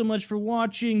 Thanks so much for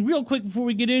watching. Real quick before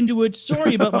we get into it,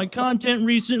 sorry about my content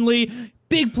recently.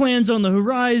 Big plans on the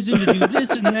horizon to do this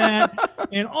and that.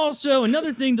 And also,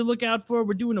 another thing to look out for,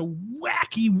 we're doing a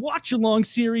wacky watch-along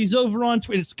series over on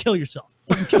Twitter. It's kill yourself.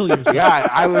 Kill yourself. Yeah,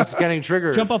 I was getting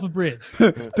triggered. Jump off a bridge.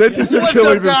 Dentists are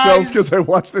killing themselves because I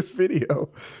watched this video.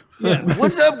 Yeah.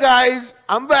 What's up, guys?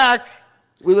 I'm back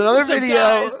with another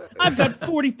video. I've got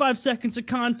 45 seconds of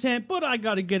content, but I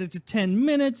got to get it to 10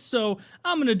 minutes. So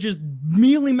I'm going to just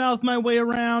mealy mouth my way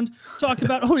around, talk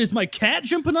about, oh, is my cat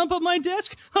jumping up on my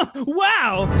desk? Huh,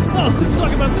 wow. Oh, let's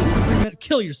talk about this for 3 minutes.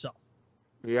 Kill yourself.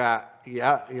 Yeah,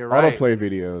 you're right. Autoplay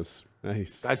videos.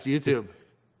 Nice. That's YouTube.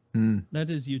 That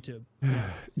is YouTube.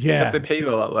 Yeah. Except they pay you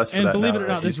a lot less for And that believe now, it or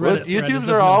right? not, this Reddit YouTubers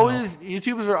are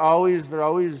always they're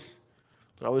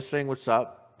always saying what's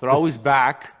up. They're always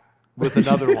back with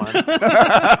another one.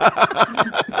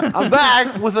 I'm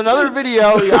back with another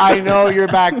video. Yeah, I know you're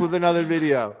back with another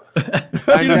video. Dude,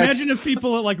 imagine if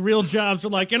people at like real jobs are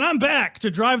like, and I'm back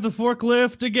to drive the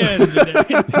forklift again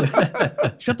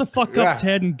today. Shut the fuck up,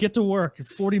 Ted, and get to work. You're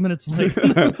 40 minutes late.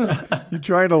 You're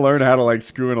trying to learn how to like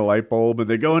screw in a light bulb, and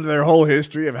they go into their whole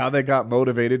history of how they got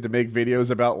motivated to make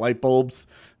videos about light bulbs.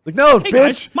 Like, no, hey bitch.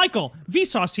 Guys, Michael,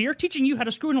 Vsauce here, teaching you how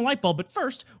to screw in a light bulb. But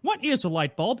first, what is a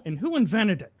light bulb and who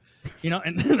invented it? You know,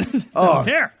 and I don't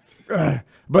care.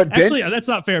 But actually, that's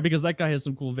not fair because that guy has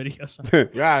some cool videos.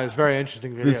 Yeah, it's very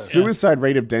interesting videos. The suicide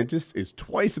rate of dentists is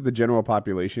twice of the general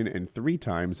population and 3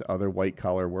 times other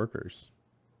white-collar workers.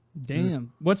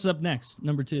 Damn. What's up next?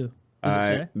 Number 2. Does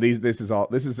it say? This is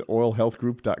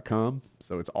oilhealthgroup.com,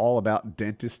 so it's all about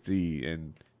dentistry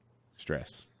and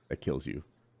stress that kills you.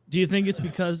 Do you think it's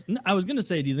because I was going to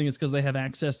say, do you think it's because they have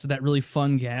access to that really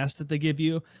fun gas that they give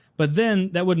you? But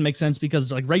then that wouldn't make sense because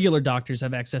like regular doctors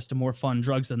have access to more fun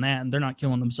drugs than that, and they're not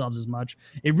killing themselves as much.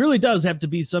 It really does have to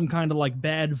be some kind of like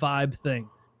bad vibe thing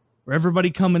where everybody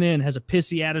coming in has a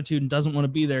pissy attitude and doesn't want to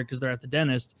be there because they're at the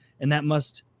dentist, and that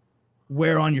must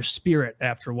wear on your spirit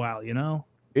after a while, you know?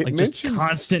 Like just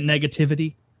constant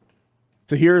negativity.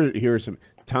 So here are some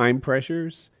time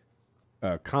pressures.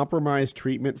 Compromised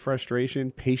treatment frustration,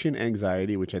 patient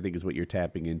anxiety, which I think is what you're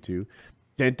tapping into,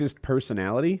 dentist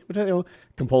personality, which I know,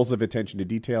 compulsive attention to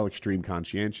detail, extreme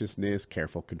conscientiousness,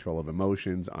 careful control of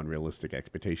emotions, unrealistic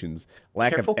expectations,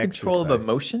 lack careful of exercise. Control of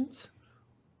emotions?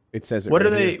 It says it what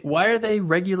right are they? here. Why are they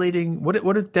regulating? What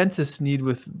do dentists need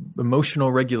with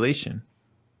emotional regulation?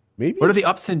 Maybe what are the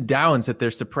ups and downs that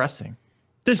they're suppressing?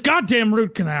 This goddamn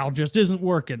root canal just isn't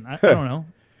working. I don't know.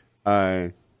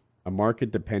 A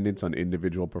market dependence on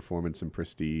individual performance and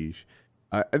prestige.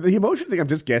 The emotion thing, I'm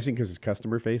just guessing because it's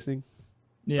customer facing.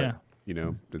 Yeah. But, you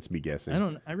know, that's me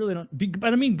guessing. I really don't.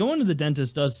 But I mean, going to the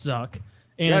dentist does suck.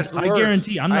 And yes, I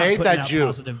guarantee I'm not putting out Jew.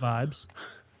 Positive vibes.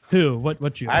 Who?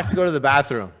 What you? I have to go to the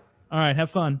bathroom. All right,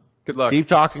 have fun. Good luck. Keep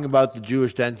talking about the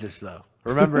Jewish dentist, though.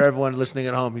 Remember, everyone listening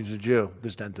at home, he's a Jew,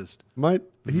 this dentist.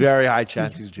 Very high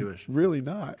chance he's Jewish. Really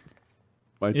not.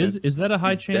 Is that a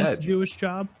high chance dead. Jewish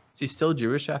job? Is he still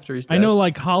Jewish after he's dead? I know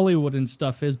like Hollywood and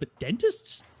stuff is, but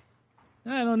dentists?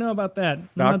 I don't know about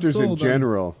that. Doctors in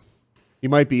general. He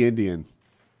might be Indian.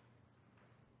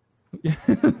 Yeah,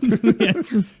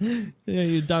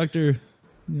 you doctor,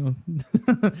 you know.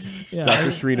 Yeah, Dr.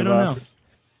 Srinivas.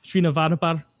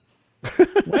 Srinivadapar.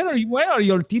 Why are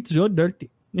your teeth so dirty?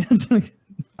 Yeah,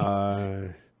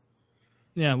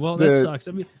 well, that sucks.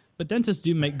 I mean, but dentists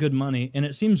do make good money, and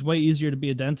it seems way easier to be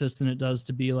a dentist than it does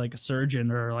to be like a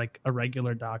surgeon or like a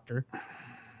regular doctor.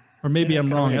 Or maybe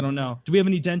I'm wrong. I don't know. Do we have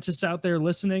any dentists out there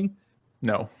listening?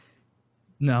 No.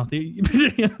 No.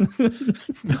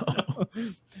 No. All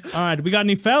right. We got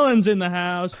any felons in the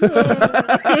house?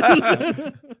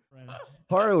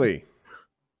 Harley,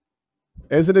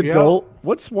 as an adult,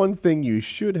 what's one thing you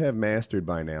should have mastered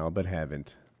by now but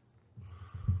haven't?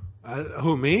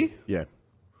 Who, me? Yeah.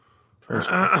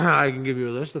 I can give you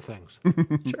a list of things.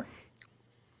 Sure.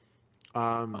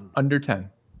 Um, Under 10.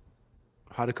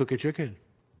 How to cook a chicken.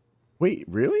 Wait,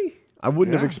 really? I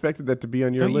wouldn't have expected that to be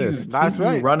on your list. That's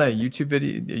right. You run a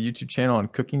YouTube channel on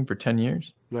cooking for 10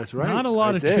 years? That's right. Not a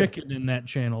lot of chicken in that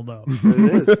channel, though.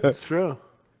 It is. It's true.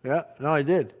 Yeah. No, I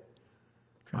did.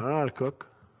 I don't know how to cook.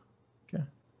 Okay.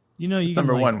 You know, you That's can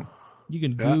number one. You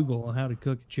can Google how to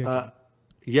cook a chicken.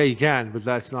 Yeah, you can, but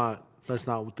that's not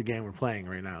what the game we're playing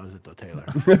right now, is it, though, Taylor?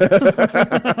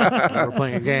 We're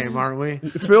playing a game, aren't we?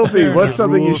 Filthy, what's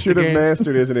something you should have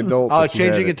mastered as an adult? Oh,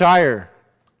 changing a tire.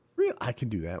 Really? I can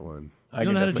do that one. You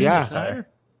don't know how to change a tire?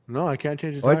 No, I can't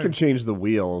change the tire. I can change the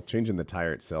wheel. Changing the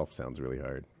tire itself sounds really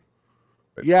hard.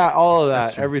 But yeah, all of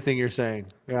that, everything you're saying.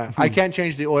 Yeah, I can't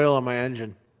change the oil on my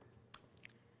engine.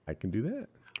 I can do that.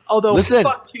 Although,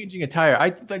 fuck changing a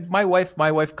tire. My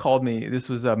wife called me. This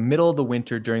was middle of the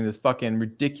winter during this fucking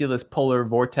ridiculous polar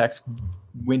vortex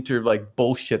winter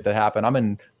bullshit that happened. I'm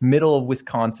in middle of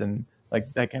Wisconsin,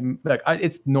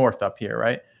 it's north up here,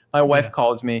 right? My wife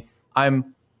calls me.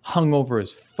 I'm hungover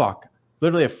as fuck.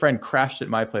 Literally, a friend crashed at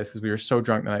my place because we were so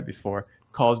drunk the night before.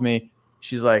 Calls me.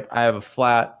 She's like, I have a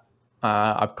flat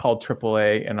I've called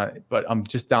AAA, but I'm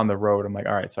just down the road. I'm like,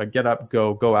 all right. So I get up,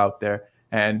 go out there,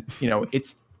 and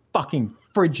it's fucking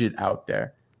frigid out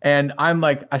there. And I'm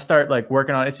like, I start like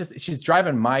working on it. It's just, she's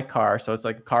driving my car. So it's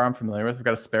like a car I'm familiar with. We've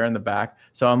got a spare in the back.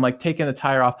 So I'm like taking the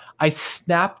tire off. I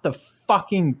snap the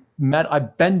fucking metal. I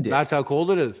bend it. That's how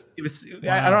cold it is. It was,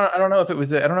 wow. I don't know if it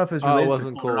was related it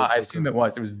wasn't to cold. or not. I assume it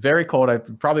was. It was very cold. I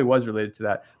probably was related to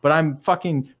that. But I'm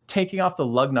fucking taking off the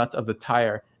lug nuts of the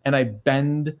tire and I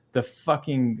bend the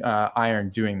fucking iron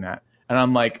doing that. And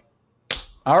I'm like,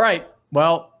 all right,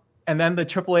 well, and then the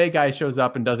AAA guy shows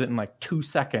up and does it in like 2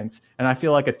 seconds. And I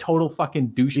feel like a total fucking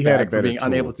douchebag for being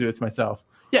unable to do this myself.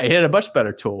 Yeah, he had a much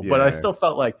better tool, but I still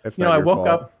felt like, I woke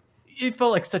up. It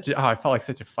felt like such a, I felt like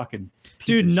such a fucking piece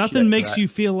dude. Of nothing makes you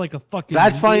feel like a fucking.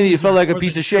 That's funny that you felt like a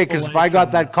piece of shit. Because if I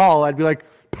got that call, I'd be like,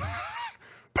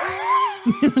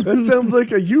 that sounds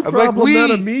like a you problem,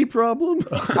 not a me problem.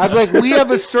 I was like, we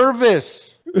have a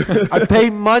service. I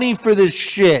pay money for this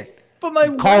shit. But my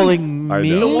calling wife,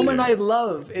 me, the woman I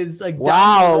love, is like,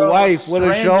 wow, wife, what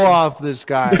a show off this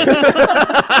guy.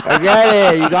 I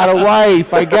get it. You got a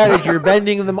wife. I get it. You're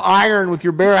bending them iron with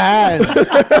your bare hands.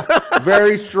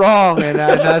 Very strong, and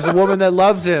as a woman that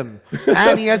loves him,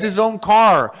 and he has his own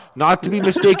car, not to be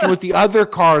mistaken with the other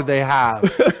car they have.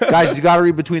 Guys, you got to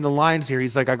read between the lines here.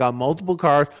 He's like, I got multiple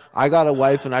cars. I got a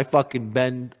wife, and I fucking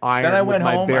bend iron with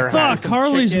my bare hands. Fuck,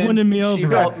 Carly's winning me over. She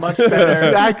felt much better.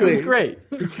 Exactly. It was great.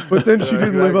 But then she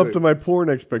didn't live up to my porn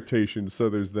expectations, so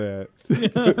there's that.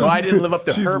 No, I didn't live up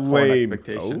to her porn lame.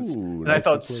 expectations. Oh, and I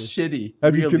felt shitty.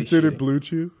 Have you really considered shitty. Blue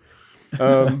Chew?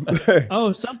 Something.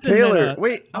 Taylor,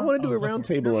 wait, I want to do a round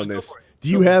table on this. Do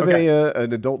you have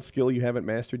an adult skill you haven't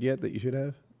mastered yet that you should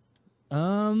have?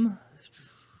 I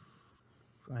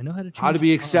know how to. How to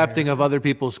be accepting of other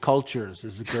people's cultures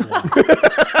is a good one.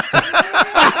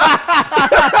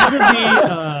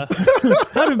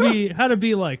 how to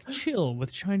be like chill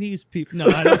with Chinese people. No,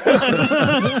 I don't.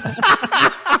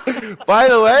 By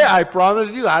the way, I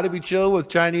promise you, How to Be Chill with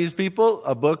Chinese People,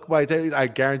 a book by Taylor. I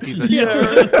guarantee that.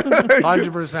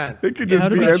 100%. It could just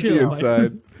be empty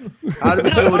inside. How to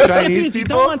Be Chill with Chinese people. You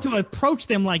don't want to approach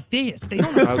them like this. They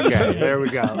don't. Okay, there we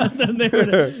go.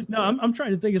 No, I'm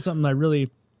trying to think of something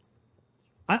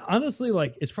I honestly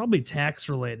like. It's probably tax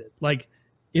related. Like,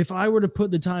 if I were to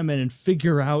put the time in and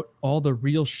figure out all the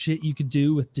real shit you could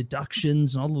do with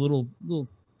deductions and all the little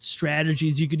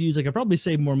strategies you could use, I could probably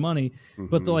save more money.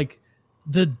 But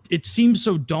it seems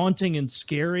so daunting and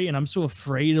scary, and I'm so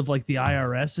afraid of like the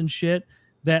IRS and shit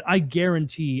that I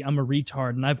guarantee I'm a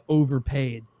retard and I've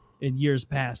overpaid in years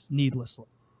past needlessly.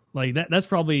 Like that's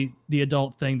probably the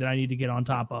adult thing that I need to get on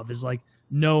top of, is like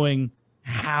knowing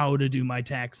how to do my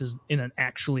taxes in an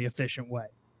actually efficient way.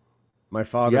 My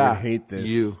father would hate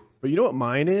this. But you know what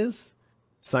mine is?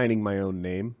 Signing my own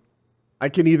name. I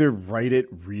can either write it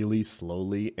really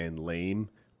slowly and lame,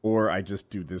 or I just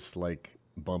do this like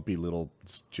bumpy little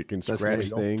chicken scratch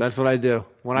thing. That's what I do.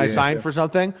 When I sign for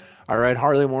something, I write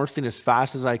Harley Mornstein as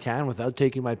fast as I can without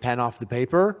taking my pen off the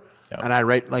paper. And I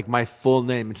write like my full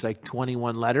name. It's like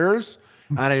 21 letters.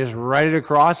 And I just write it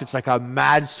across. It's like a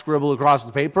mad scribble across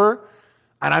the paper.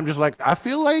 And I'm just like, I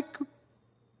feel like,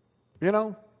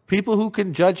 people who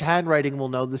can judge handwriting will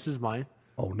know this is mine.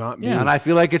 Oh, not me. And I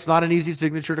feel like it's not an easy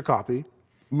signature to copy.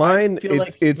 Mine,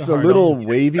 it's a little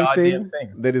wavy thing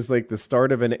that is like the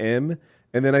start of an M.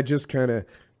 And then I just kind of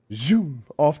zoom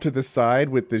off to the side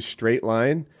with this straight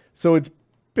line. So it's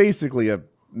basically a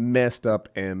messed up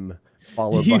M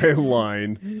followed by a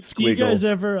line. Squiggle. Do you guys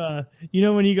ever,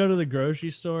 when you go to the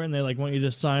grocery store and they like want you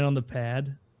to sign on the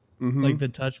pad, like the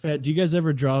touchpad, do you guys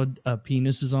ever draw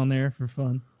penises on there for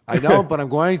fun? I don't, but I'm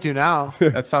going to now.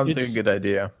 That sounds like a good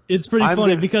idea. It's pretty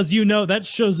funny because that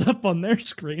shows up on their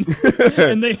screen,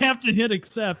 and they have to hit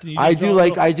accept. And I do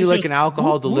like an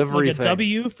alcohol delivery like a thing.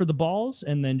 W for the balls,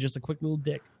 and then just a quick little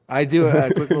dick. I do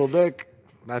a quick little dick.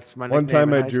 That's my one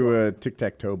time I drew a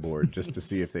tic-tac-toe board just to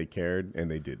see if they cared, and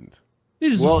they didn't.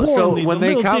 So when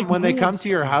they come to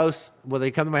your house, when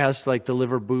they come to my house to like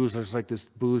deliver booze, there's like this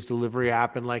booze delivery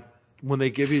app, and like when they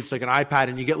give you, it's like an iPad,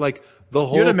 and you get like the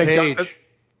whole page.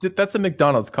 That's a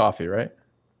McDonald's coffee, right?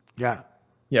 Yeah.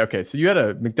 Yeah. Okay. So you had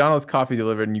a McDonald's coffee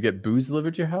delivered, and you get booze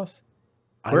delivered to your house.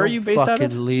 Where are you based out of? I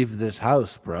fucking leave this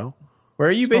house, bro. Where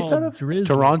are you based out of?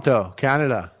 Toronto,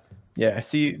 Canada. Yeah.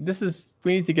 See,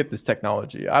 we need to get this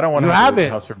technology. I don't want to have a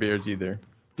house for beers either.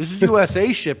 This is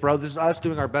USA shit, bro. This is us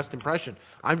doing our best impression.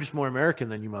 I'm just more American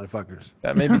than you motherfuckers.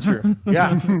 That may be true.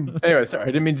 Yeah. Anyway, sorry. I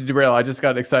didn't mean to derail. I just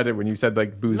got excited when you said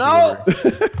like booze. No.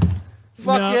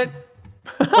 Fuck it.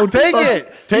 Oh, take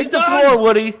it. Take the floor,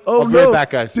 Woody. Oh, I'll be right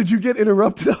back, guys. Did you get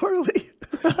interrupted, Harley?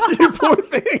 You poor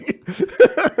thing.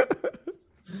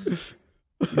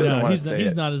 No,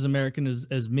 he's not as American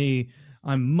as me.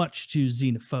 I'm much too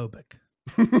xenophobic.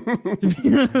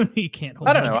 He can't hold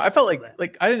I don't know. I felt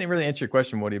like I didn't really answer your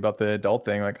question, Woody, about the adult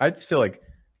thing. Like I just feel like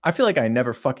I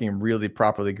never fucking really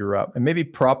properly grew up, and maybe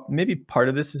part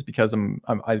of this is because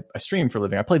I stream for a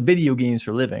living. I play video games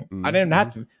for a living. I didn't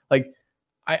have to like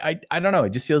I don't know. It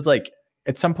just feels like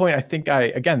at some point I think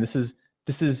this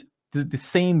is the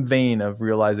same vein of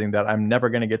realizing that I'm never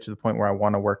going to get to the point where I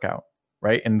want to work out,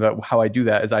 right? And how I do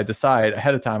that is I decide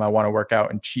ahead of time I want to work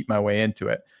out and cheat my way into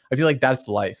it. I feel like that's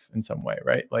life in some way,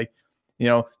 right? Like, you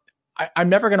know, I'm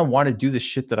never going to want to do the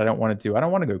shit that I don't want to do. I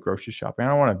don't want to go grocery shopping. I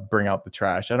don't want to bring out the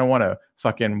trash. I don't want to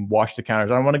fucking wash the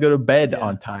counters. I don't want to go to bed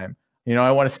on time. You know,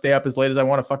 I want to stay up as late as I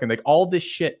want to fucking, like, all this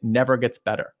shit never gets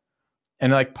better.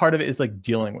 And like part of it is like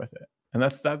dealing with it. And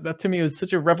that to me was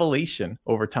such a revelation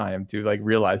over time to like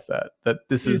realize that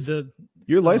this is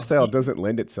your lifestyle doesn't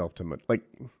lend itself to much. Like,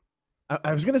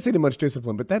 I was going to say to much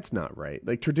discipline, but that's not right.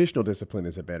 Like traditional discipline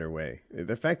is a better way.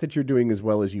 The fact that you're doing as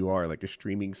well as you are, like a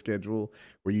streaming schedule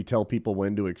where you tell people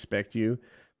when to expect you,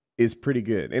 is pretty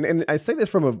good. And I say this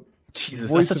from a Jesus,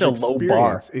 that's such a low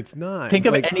bar. It's not. Think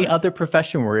of any other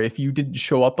profession where if you didn't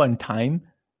show up on time,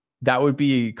 that would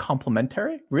be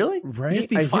complimentary. Really? Right. You'd just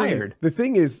be fired. The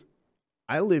thing is,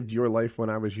 I lived your life when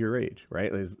I was your age,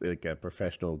 right? As like a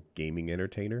professional gaming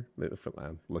entertainer.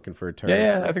 I'm looking for a term.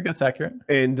 Yeah, I think that's accurate.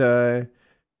 And,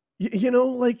 you know,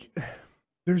 like,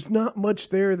 there's not much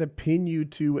there that pin you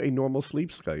to a normal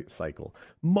sleep cycle.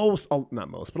 Not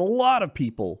most, but a lot of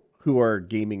people who are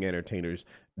gaming entertainers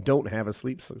don't have a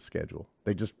sleep schedule.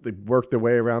 They work their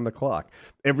way around the clock.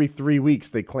 Every 3 weeks,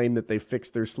 they claim that they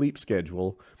fixed their sleep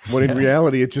schedule, when in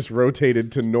reality, it just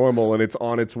rotated to normal and it's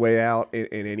on its way out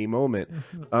in any moment.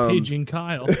 Paging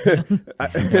Kyle.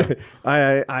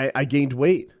 I gained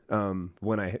weight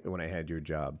when I had your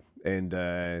job, and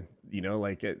you know,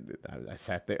 like I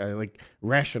sat there, I like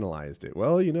rationalized it.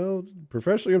 Well, you know,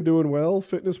 professionally, I'm doing well,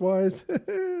 fitness wise.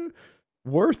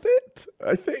 Worth it,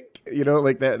 I think. You know,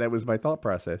 like that was my thought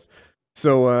process.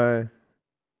 So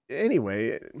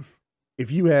anyway,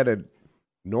 if you had a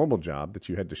normal job that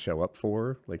you had to show up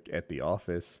for, like at the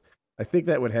office, I think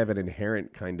that would have an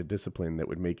inherent kind of discipline that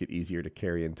would make it easier to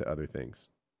carry into other things.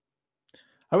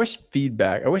 I wish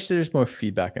there's more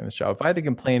feedback in the job. If I had to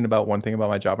complain about one thing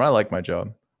about my job, and I like my job,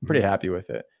 I'm pretty happy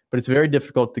with it, but it's very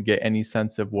difficult to get any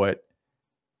sense of what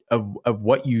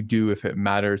you do, if it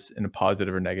matters in a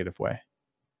positive or negative way.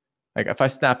 Like if I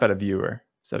snap at a viewer,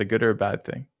 is that a good or a bad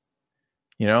thing?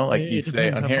 You know, like you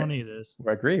say on here, funny it is.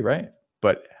 I agree, right?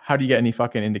 But how do you get any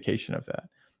fucking indication of that?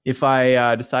 If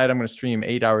I decide I'm going to stream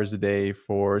 8 hours a day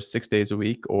for 6 days a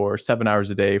week, or 7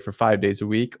 hours a day for 5 days a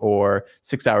week, or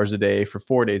 6 hours a day for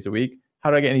 4 days a week,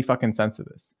 how do I get any fucking sense of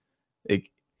this? Like,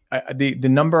 the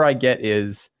number I get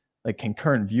is like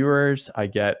concurrent viewers. I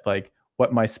get like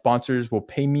what my sponsors will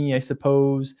pay me, I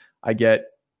suppose. I get,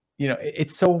 you know,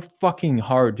 it's so fucking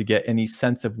hard to get any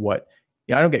sense of what,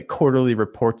 you know, I don't get quarterly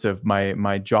reports of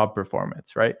my job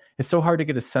performance, right? It's so hard to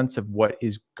get a sense of what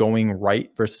is going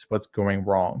right versus what's going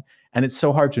wrong. And it's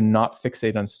so hard to not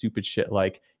fixate on stupid shit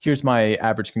like, here's my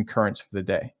average concurrence for the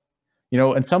day. You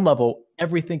know, on some level,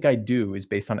 everything I do is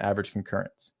based on average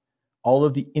concurrence. All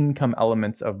of the income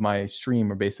elements of my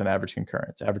stream are based on average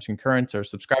concurrence. Average concurrence, our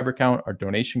subscriber count, our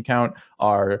donation count,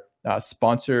 our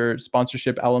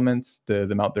sponsorship elements, the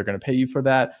amount they're going to pay you for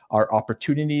that, our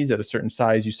opportunities. At a certain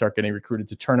size, you start getting recruited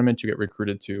to tournaments, you get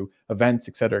recruited to events,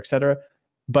 et cetera, et cetera.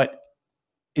 But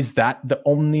is that the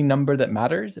only number that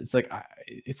matters? It's like,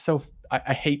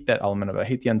 I hate that element of it. I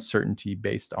hate the uncertainty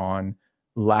based on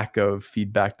lack of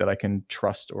feedback that I can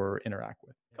trust or interact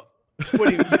with.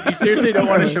 What do you seriously don't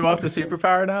want to show off the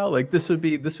superpower now? Like this would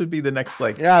be the next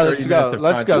like. Yeah, let's go.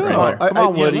 Come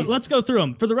on, Woody. Let's go through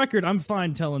them. For the record, I'm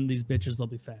fine telling these bitches they'll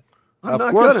be fat. I'm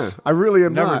not gonna. I really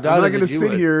am not. I'm not gonna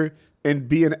sit here and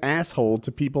be an asshole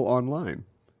to people online.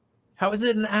 How is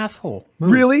it an asshole?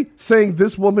 Really? Saying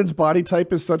this woman's body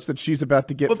type is such that she's about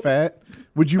to get fat?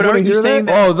 Would you want to hear that?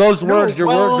 Oh, those words, your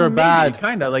words are bad.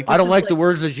 Kind of like I don't like the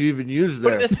words that you even use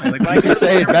there. Like you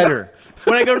say it better.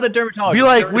 When I go to the dermatologist, be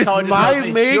like, with my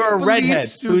make you're a redhead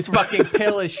who's fucking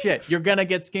pale as shit. You're gonna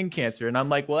get skin cancer, and I'm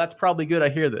like, well, that's probably good. I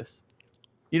hear this.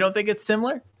 You don't think it's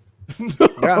similar?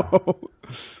 Yeah.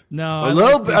 No, a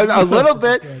little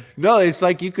bit. No, it's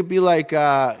like you could be like,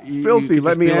 Filthy.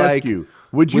 Let me ask you: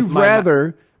 would you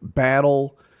rather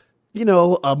battle, you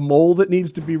know, a mole that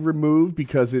needs to be removed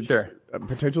because it's a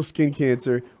potential skin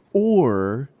cancer,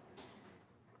 or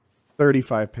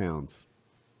 35 pounds?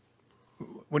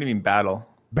 What do you mean battle?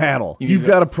 battle. You've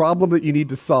got a problem that you need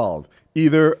to solve.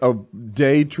 Either a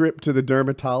day trip to the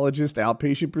dermatologist,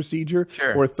 outpatient procedure,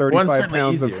 or 35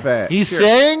 pounds of fat. He's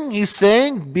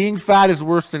saying being fat is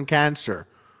worse than cancer.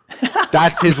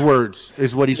 That's his words,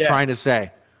 is what he's trying to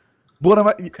say. What am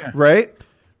I, right?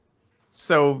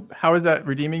 So how is that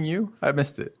redeeming you? I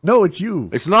missed it. No, it's you.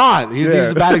 It's not. He's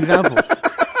a bad example.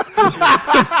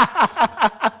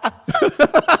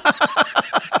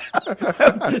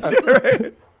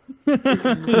 Right.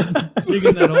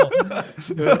 Digging that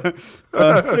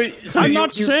hole. I'm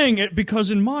not saying it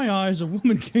because in my eyes, a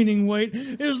woman gaining weight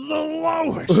is the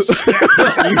lowest.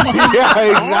 Yeah,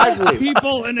 exactly.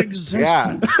 People in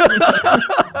existence.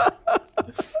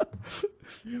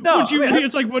 No, would you?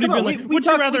 It's like, would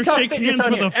you rather shake hands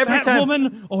with a fat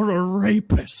woman or a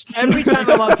rapist? Every time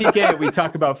I'm on PK, we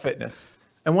talk about fitness.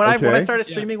 And when I started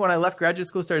streaming, when I left graduate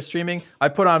school, started streaming, I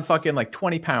put on fucking like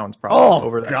 20 pounds probably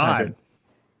over that. God.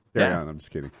 Yeah, I'm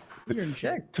just kidding.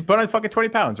 To put on fucking 20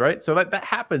 pounds, right? So that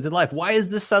happens in life. Why is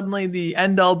this suddenly the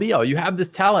end all be all? You have this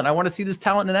talent. I want to see this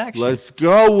talent in action. Let's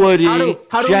go, Woody.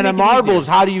 How do Jenna Marbles,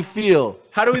 how do you feel?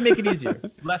 How do we make it easier?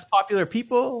 Less popular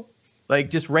people? Like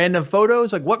just random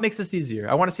photos? Like what makes this easier?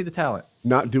 I want to see the talent.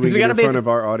 Not doing it in front of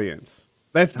our audience.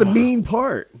 That's the mean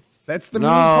part. That's the mean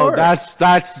part. That's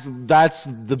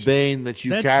the bane that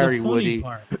you carry, Woody.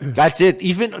 Part. That's it.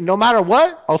 Even no matter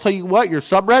what, I'll tell you what, your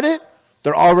subreddit,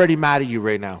 they're already mad at you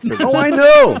right now. Oh, I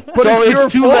know. But so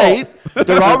it's too late.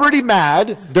 They're already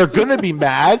mad. They're gonna be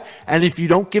mad. And if you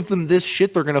don't give them this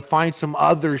shit, they're gonna find some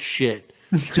other shit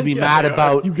to be mad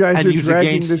about. You guys and are use dragging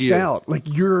against this you. out. Like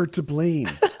you're to blame.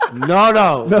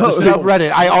 No. The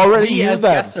subreddit. I already hear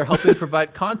them. Guests are helping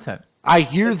provide content. I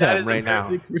hear them right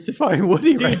now. Crucifying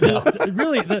Woody right now.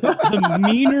 Really,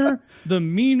 the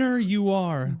meaner you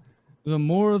are, the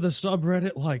more the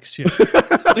subreddit likes you.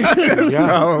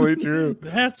 Probably true.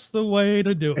 That's the way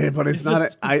to do it. But it's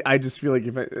not. I just feel like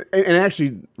and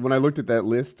actually, when I looked at that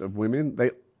list of women,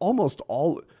 they almost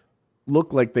all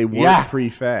look like they weren't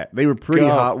pre-fat. They were pretty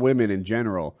hot women in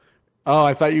general. Oh,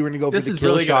 I thought you were going to go for the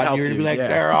kill shot. And you were going to be like,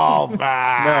 they're all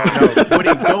fat. No.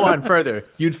 Woody, go on further.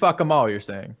 You'd fuck them all, you're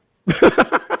saying.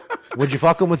 Would you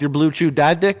fuck him with your blue chew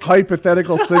dad dick?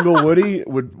 Hypothetical single Woody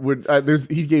would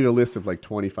he gave a list of like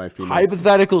 25 females.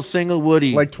 Hypothetical single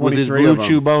Woody like 23 with his blue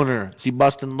chew boner. Is he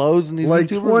busting loads in these like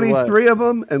YouTubers 23 of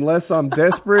them, unless I'm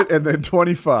desperate, and then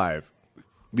 25.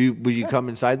 Will you come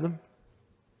inside them?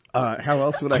 How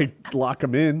else would I lock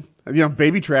them in? You know,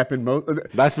 baby trapping.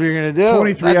 That's what you're gonna do.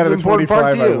 23 out of the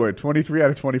 25, I would. 23 out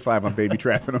of 25, I'm baby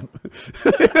trapping them.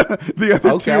 The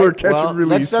other two are catch and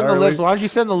release. Let's send the list. Why don't you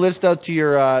send the list out to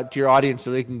your audience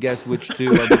so they can guess which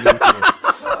two are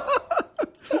the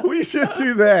We should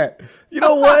do that. You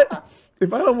know what?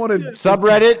 If I don't want to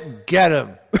subreddit, get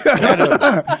them. If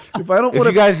I don't want to,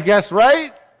 you guys guess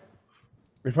right.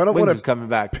 If I don't want to coming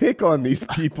back, pick on these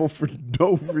people for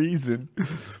no reason.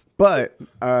 But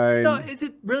is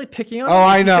it really picking on? Oh,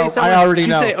 I know. I already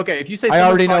know. If you say I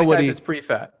already know what is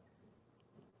pre-fat.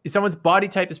 If someone's body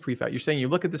type is pre-fat, you're saying you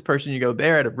look at this person, you go,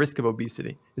 they're at a risk of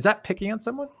obesity. Is that picking on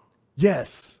someone?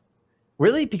 Yes.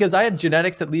 Really? Because I have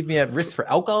genetics that leave me at risk for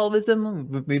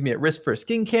alcoholism, leave me at risk for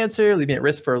skin cancer, leave me at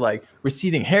risk for like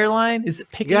receding hairline. Is it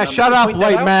picking? Yeah, shut up,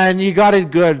 white man. You got it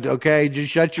good. Okay,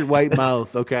 just shut your white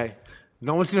mouth. Okay,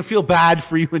 no one's gonna feel bad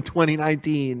for you in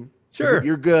 2019. Sure,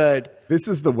 you're good. This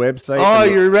is the website. Oh,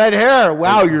 your red hair.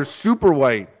 Wow, you're super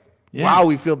white. Yeah. Wow,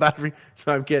 we feel bad for you.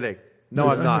 So I'm kidding. No,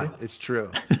 I'm not. It's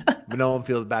true. But no one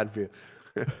feels bad for you.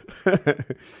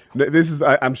 This is.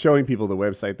 I'm showing people the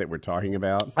website that we're talking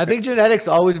about. I think genetics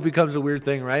always becomes a weird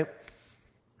thing, right?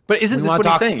 But isn't this what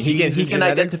he's saying? He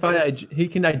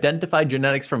can identify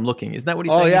genetics from looking. Isn't that what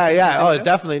he's saying? Oh yeah. Oh,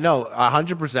 definitely. No,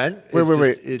 100%.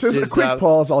 Wait. Just a quick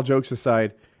pause. All jokes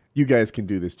aside. You guys can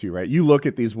do this too, right? You look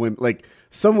at these women, like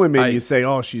some women, you say,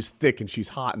 oh, she's thick and she's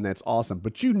hot and that's awesome.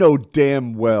 But you know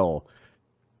damn well,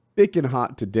 thick and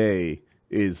hot today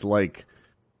is like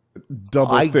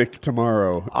double thick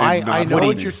tomorrow. I know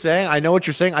what you're saying. I know what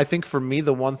you're saying. I think for me,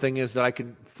 the one thing is that I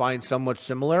can find somewhat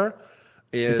similar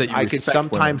is I could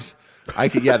sometimes,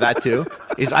 yeah, that too,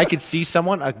 is I could see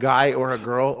someone, a guy or a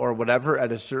girl or whatever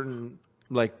at a certain,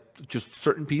 like just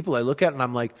certain people I look at and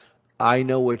I'm like, I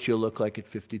know what you'll look like at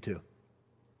 52.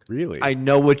 Really? I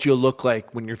know what you'll look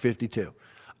like when you're 52.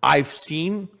 I've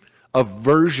seen a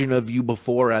version of you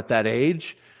before at that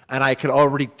age, and I could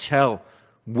already tell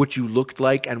what you looked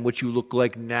like and what you look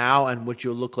like now and what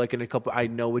you'll look like in a couple. I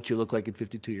know what you look like at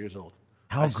 52 years old.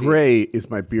 How gray is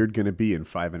my beard going to be in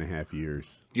 5.5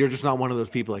 years? You're just not one of those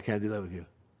people. I can't do that with you.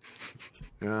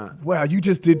 Yeah. Wow, you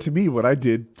just did to me what I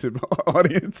did to my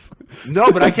audience.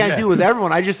 No, but I can't do it with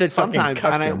everyone. I just said sometimes,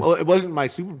 and it wasn't my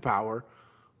superpower.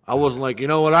 I wasn't like, you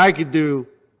know what I could do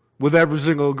with every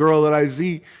single girl that I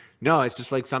see. No, it's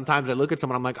just like sometimes I look at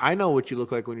someone, I'm like, I know what you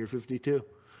look like when you're 52.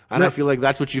 And I feel like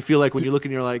that's what you feel like when you look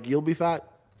and you're like, you'll be fat.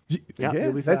 Yeah,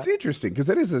 you'll be fat. That's interesting because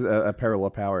that is a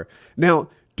parallel power. Now,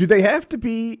 do they have to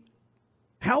be,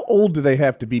 how old do they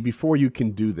have to be before you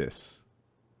can do this?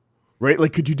 Right?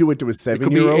 Like, could you do it to a 7-year-old? It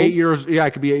could be 8 years. Yeah,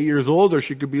 it could be 8 years old, or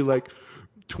she could be like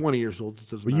 20 years old. It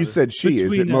doesn't matter. You said she.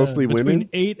 Is it mostly women? Between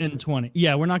 8 and 20.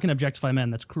 Yeah, we're not going to objectify men.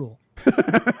 That's cruel.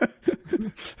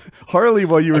 Harley,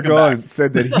 while you were gone,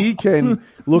 said that he can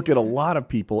look at a lot of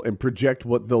people and project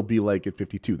what they'll be like at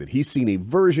 52. That he's seen a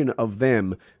version of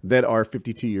them that are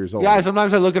 52 years old. Yeah,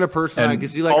 sometimes I look at a person and I can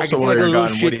see like a little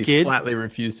shit Woody kid. Flatly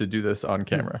refused to do this on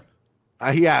camera.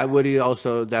 Yeah, Woody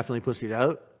also definitely pussied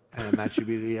out. And that should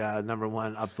be the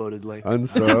 #1 upvoted link.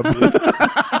 Unsub.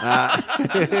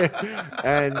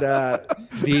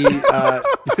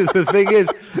 The thing is,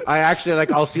 I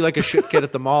actually I'll see like a shit kid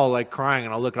at the mall like crying,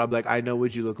 and I'll look and I'll be like, I know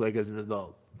what you look like as an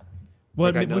adult.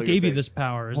 What gave you this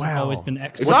power? Has it always been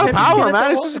excellent? It's not a power,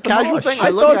 man. It's just a casual thing.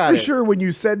 I thought for sure when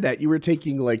you said that you were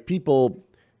taking like people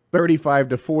 35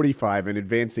 to 45 and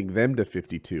advancing them to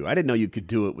 52. I didn't know you could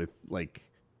do it with like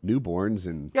newborns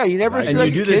and you never see and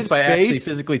like you do this by actually face.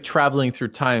 physically traveling through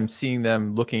time, seeing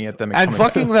them, looking at them, and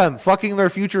fucking them, fucking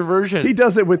their future version. He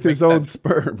does it with his own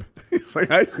sperm. He's like,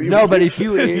 I see. No, but if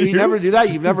you never do that,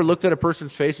 you've never looked at a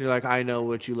person's face and you're like, I know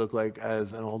what you look like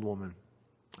as an old woman.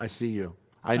 I see you.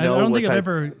 I know. I don't think I've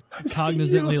ever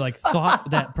cognizantly like thought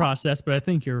that process, but I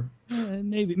think you're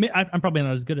maybe I'm probably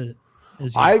not as good at it.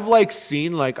 I've like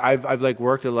seen like I've like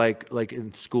worked at like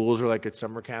in schools or like at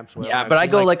summer camps. Yeah, but I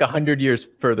go like 100 years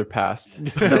further past.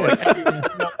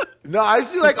 No, I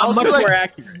see like I'll see like more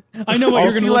accurate. I know what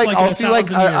you're gonna look like. I'll see like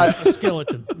a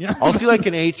skeleton. Yeah. I'll see like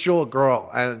an 8-year-old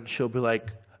girl and she'll be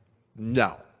like,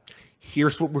 no,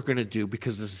 here's what we're gonna do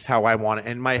because this is how I want it.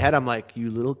 In my head, I'm like,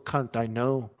 you little cunt, I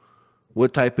know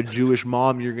what type of Jewish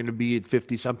mom you're going to be at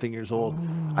 50-something years old.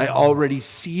 I already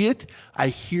see it. I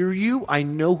hear you. I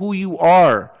know who you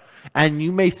are. And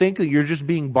you may think that you're just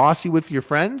being bossy with your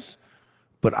friends,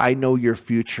 but I know your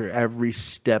future every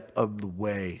step of the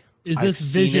way. Is this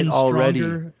vision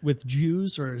stronger with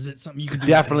Jews, or is it something you can do?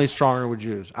 Definitely stronger with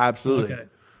Jews. Absolutely. Okay.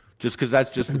 Just because that's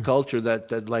just the culture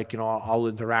that like, I'll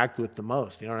interact with the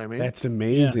most. You know what I mean? That's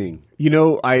amazing.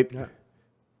 Yeah.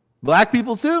 Black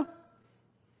people too.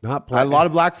 Not I had a lot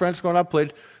of black friends growing up,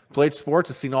 played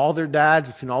sports. I've seen all their dads.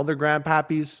 I've seen all their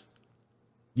grandpappies.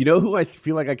 You know who I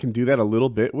feel like I can do that a little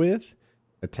bit with?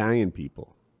 Italian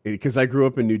people. Because I grew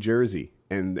up in New Jersey,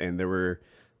 and there were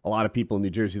a lot of people in New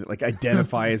Jersey that like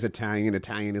identify as Italian.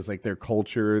 Italian is like their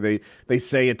culture. They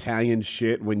say Italian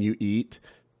shit when you eat.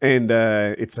 And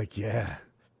it's like, yeah,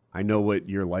 I know what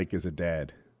you're like as a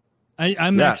dad.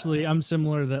 I'm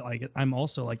similar that like I'm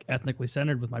also like ethnically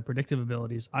centered with my predictive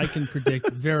abilities. I can predict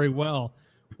very well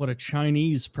what a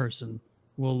Chinese person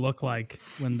will look like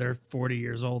when they're 40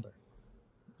 years older.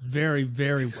 Very,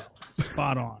 very well.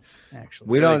 Spot on, actually.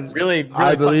 We don't really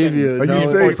I believe you. Are you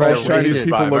saying all Chinese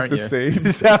people look the same?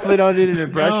 Definitely don't need an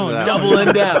impression of that.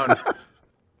 Doubling down.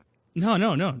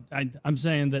 No. I'm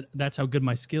saying that's how good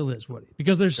my skill is, Woody.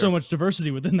 Because there's so much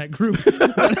diversity within that group.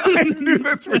 I knew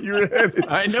that's where you were headed.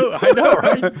 I know,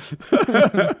 right?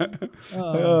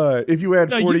 If you add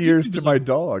 40 years to my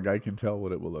dog, I can tell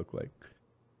what it will look like.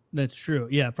 That's true.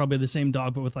 Yeah, probably the same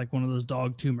dog, but with like one of those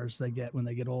dog tumors they get when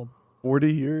they get old.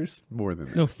 40 years? More than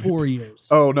that. No, 4 years.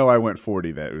 Oh, no, I went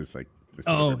 40. That was like...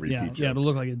 Oh, yeah. It'll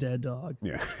look like a dead dog.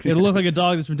 Yeah. It'll look like a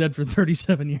dog that's been dead for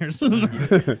 37 years.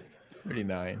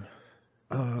 39.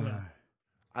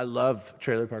 I love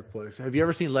Trailer Park Boys. Have you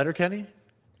ever seen Letterkenny?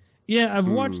 Yeah, I've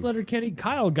watched Letterkenny.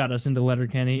 Kyle got us into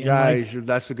Letterkenny. Yeah,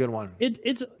 that's a good one.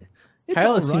 It's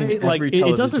Kyle has seen like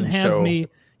it doesn't have show me.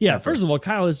 Yeah, first of all,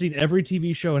 Kyle has seen every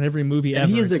TV show and every movie ever.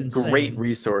 He is a great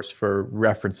resource for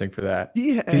referencing for that.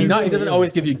 He doesn't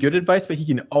always give you good advice, but he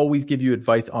can always give you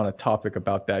advice on a topic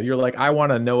about that. You're like, I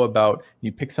want to know about.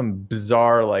 You pick some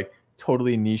bizarre like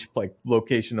totally niche like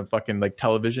location of fucking like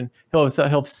television. He'll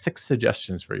have 6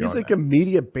 suggestions for you. He's like a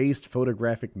media-based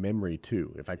photographic memory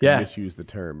too, if I can misuse the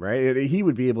term, right? He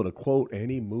would be able to quote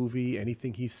any movie,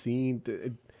 anything he's seen,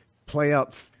 to play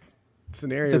out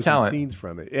scenarios and scenes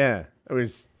from it. Yeah, it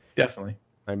was definitely.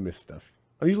 I miss stuff.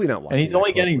 I'm usually not watching. And he's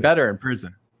only getting better in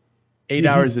prison. 8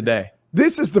 hours a day.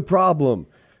 This is the problem.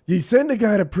 You send a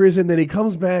guy to prison, then he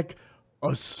comes back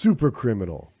a super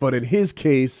criminal. But in his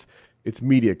case, it's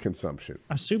media consumption.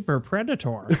 A super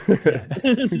predator.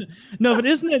 No, but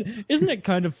isn't it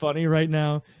kind of funny right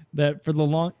now that for the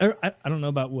long, I don't know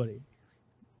about Woody.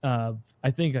 I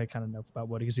think I kind of know about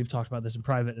Woody because we've talked about this in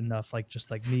private enough, like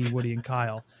just like me, Woody, and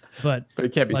Kyle. But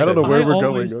it can't be. I don't know where we're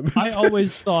going on this.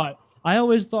 I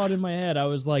always thought in my head, I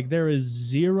was like, there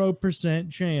is 0%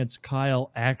 chance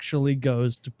Kyle actually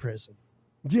goes to prison.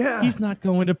 Yeah, he's not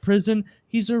going to prison.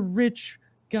 He's a rich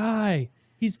guy.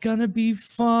 He's gonna be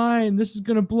fine. This is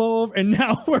gonna blow over. And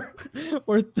now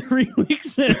we're 3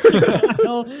 weeks into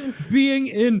Kyle being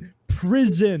in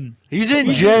prison. He's in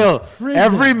jail.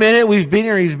 Every minute we've been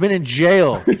here, he's been in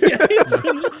jail.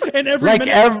 And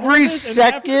every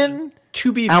second.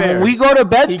 To be fair, and when we go to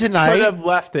bed tonight, he could have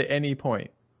left at any point.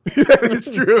 It's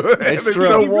true. It's There's true.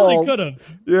 no He walls. really could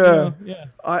have. Yeah.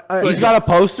 Yeah. He's got a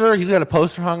poster. He's got a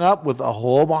poster hung up with a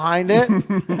hole behind it.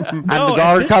 And No, the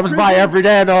guard comes by every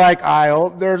day and they're like, I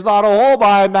hope there's not a hole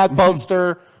behind that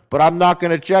poster, but I'm not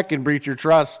going to check and breach your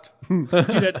trust. Dude,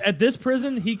 at this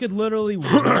prison, he could literally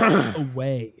walk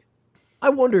away. I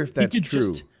wonder if that's He could true.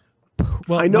 just-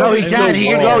 Well, I know No, he there's can't. He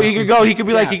can go. walls. He can go. He could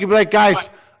be like, guys,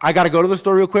 I got to go to the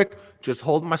store real quick. Just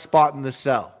hold my spot in this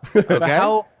cell. But Okay.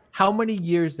 how many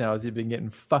years now has he been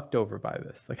getting fucked over by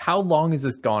this? Like, how long has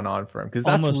this gone on for him? Because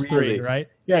that's almost really, 3, right?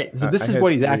 Yeah. So this I is had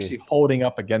what he's 3. actually holding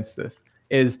up against this.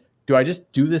 Is do I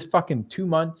just do this fucking 2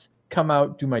 months, come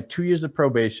out, do my 2 years of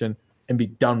probation, and be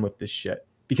done with this shit?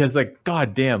 Because like,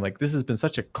 goddamn, like this has been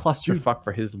such a clusterfuck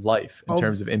for his life in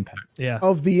terms of impact. Yeah.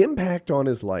 Of the impact on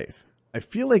his life, I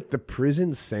feel like the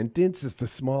prison sentence is the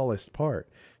smallest part.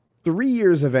 3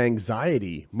 years of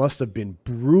anxiety must have been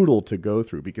brutal to go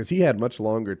through because he had much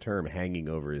longer term hanging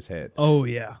over his head. Oh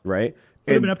yeah. Right?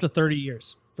 Could have And, been up to 30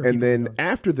 years. for and people then who knows.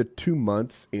 after the 2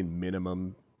 months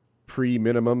in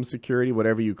pre-minimum security,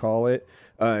 whatever you call it,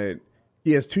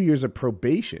 he has 2 years of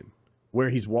probation where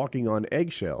he's walking on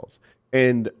eggshells.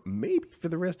 And maybe for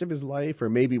the rest of his life, or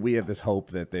maybe we have this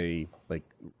hope that they like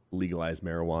legalize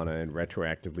marijuana and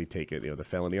retroactively take it, the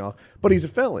felony off. But he's a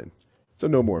felon. So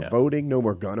no more voting, no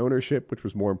more gun ownership, which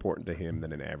was more important to him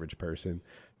than an average person.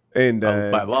 And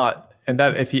By a lot. And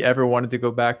that if he ever wanted to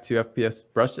go back to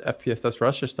FPSS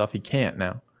Russia stuff, he can't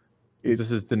now. This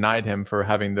has denied him for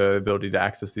having the ability to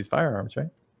access these firearms, right?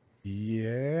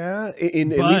 yeah, at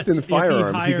least But in if he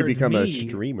firearms, he could hired become a me-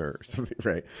 streamer or something,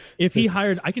 right? If he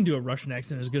hired, I can do a Russian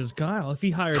accent as good as Kyle. If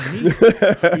he hired me,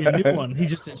 be a new one. He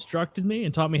just instructed me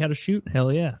and taught me how to shoot.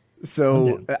 Hell yeah.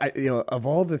 So, of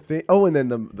all the things, and then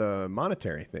the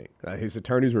monetary thing, his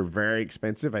attorneys were very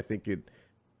expensive. I think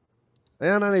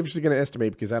I'm not even going to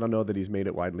estimate because I don't know that he's made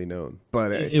it widely known,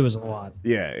 but It was a lot.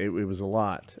 yeah, it was a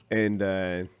lot. And,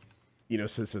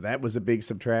 so that was a big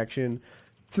subtraction.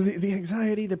 So the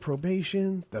anxiety, the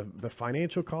probation, the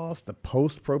financial cost, the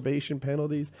post-probation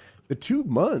penalties, the 2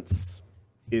 months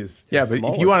is the Yeah, but if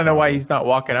smallest you want to know why problem. he's not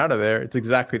walking out of there, it's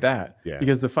exactly that. Yeah.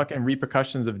 Because the fucking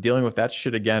repercussions of dealing with that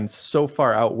shit again so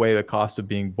far outweigh the cost of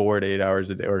being bored 8 hours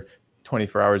a day or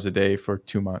 24 hours a day for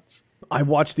 2 months. I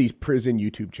watch these prison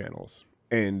YouTube channels.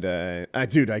 And,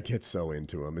 dude, I get so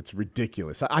into them. It's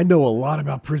ridiculous. I know a lot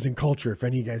about prison culture. If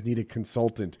any of you guys need a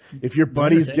consultant, if your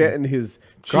buddy's getting his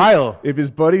Kyle. if his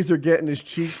buddies are getting his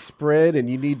cheeks spread and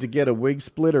you need to get a wig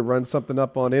split or run something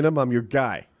up on him, I'm your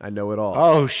guy. I know it all.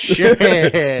 Oh shit!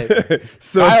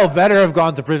 So Kyle better have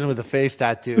gone to prison with a face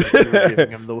tattoo. If you were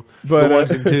giving him the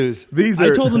ones and twos. these I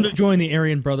are told him to join the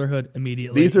Aryan Brotherhood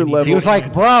immediately. These are And he level- He was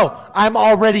like, "Bro, I'm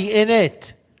already in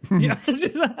it. Yeah.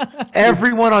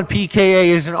 Everyone on PKA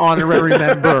is an honorary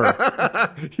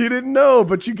member." you didn't know,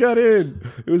 but you got in.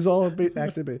 It was all a bit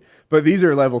accident. But these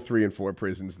are level 3 and 4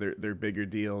 prisons. They're bigger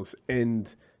deals.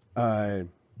 And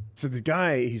so the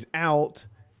guy, he's out.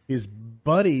 His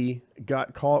buddy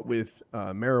got caught with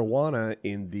marijuana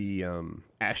in the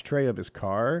ashtray of his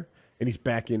car, and he's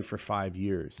back in for 5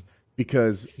 years.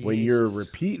 Because when you're a Jesus.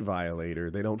 repeat violator,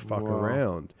 they don't fuck Whoa.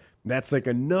 around. That's like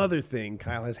another thing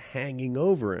Kyle has hanging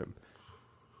over him.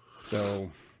 So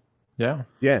Yeah.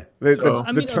 yeah, I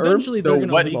mean, eventually they're So going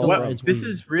to what, legalize this weed.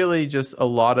 is really just a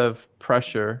lot of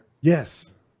pressure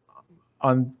yes.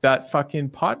 on that fucking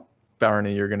pot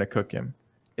bounty you're going to cook him.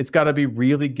 It's got to be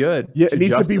really good. Yeah, it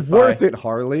needs to be justify- worth it,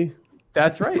 Harley.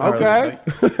 That's right. Okay.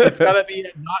 Harley. It's got to be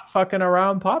a not fucking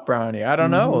around pot brownie. I don't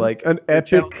know. Like An the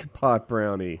channel- epic pot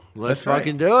brownie. Let's That's right.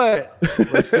 fucking do it.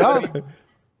 Let's go.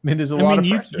 I mean, there's a lot of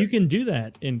you pressure. you can do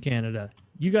that in Canada.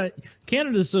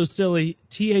 Canada's so silly.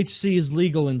 THC is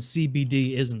legal and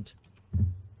CBD isn't.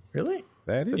 Really?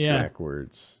 That is Yeah.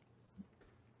 backwards.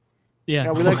 Yeah,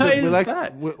 Yeah, we like Why to, we is like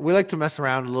that? we like to mess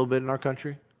around a little bit in our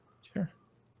country. Sure.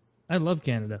 I love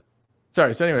Canada.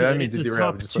 Sorry. So anyway, I didn't mean It's to a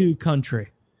derail. top Just 2 country.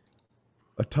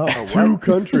 A top 2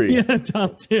 country. Yeah,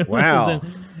 top 2. Wow.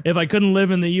 If I couldn't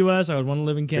live in the U.S., I would want to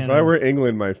live in If Canada. I were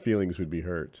England, my feelings would be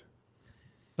hurt.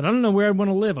 But I don't know where I'd want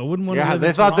to live. I wouldn't want to live they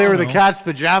in thought they were the Toronto. cat's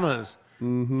pajamas. They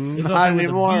thought Not they were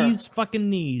anymore. the bee's fucking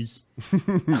knees.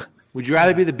 Would you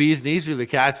rather be the bee's knees or the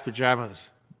cat's pajamas?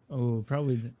 Oh,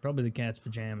 probably the cat's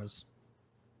pajamas.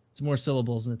 It's more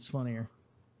syllables and it's funnier.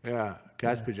 Yeah,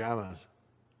 cat's pajamas.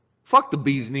 Fuck the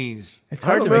bee's knees. It's I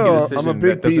hard don't to make a know. decision. I'm a big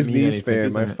that doesn't bee's mean knees anything, fan.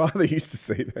 isn't My it? father used to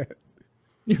say that.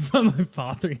 My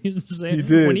father used to say He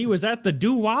did. when he was at the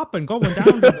doo-wop and going down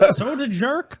to the soda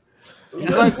jerk. He's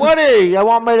like, Woody, I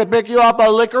want me to pick you up a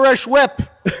licorice whip.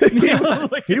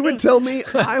 He would tell me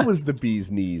I was the bee's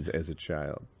knees as a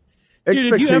child.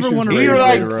 Dude, if you ever wanna raised You're raise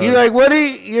like, later on. you're like,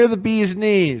 Woody, you're the bee's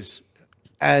knees.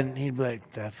 And he'd be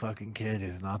like, that fucking kid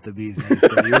is not the bee's knees.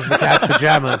 But he was the cat's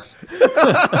pajamas.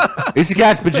 He's the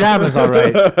cat's pajamas, all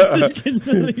right. This kid's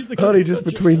he's the Honey, just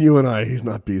between you and I, he's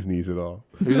not bee's knees at all.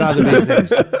 He's not the bee's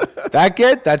knees. That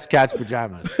kid, that's cat's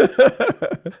pajamas.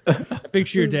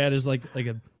 Picture your dad is like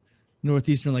a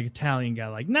northeastern, like Italian guy.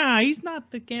 Like, nah, he's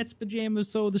not the cat's pajamas,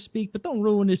 so to speak. But don't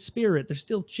ruin his spirit. There's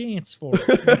still chance for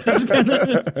it. Just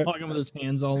kinda talking with his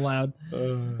hands all loud.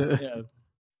 Yeah.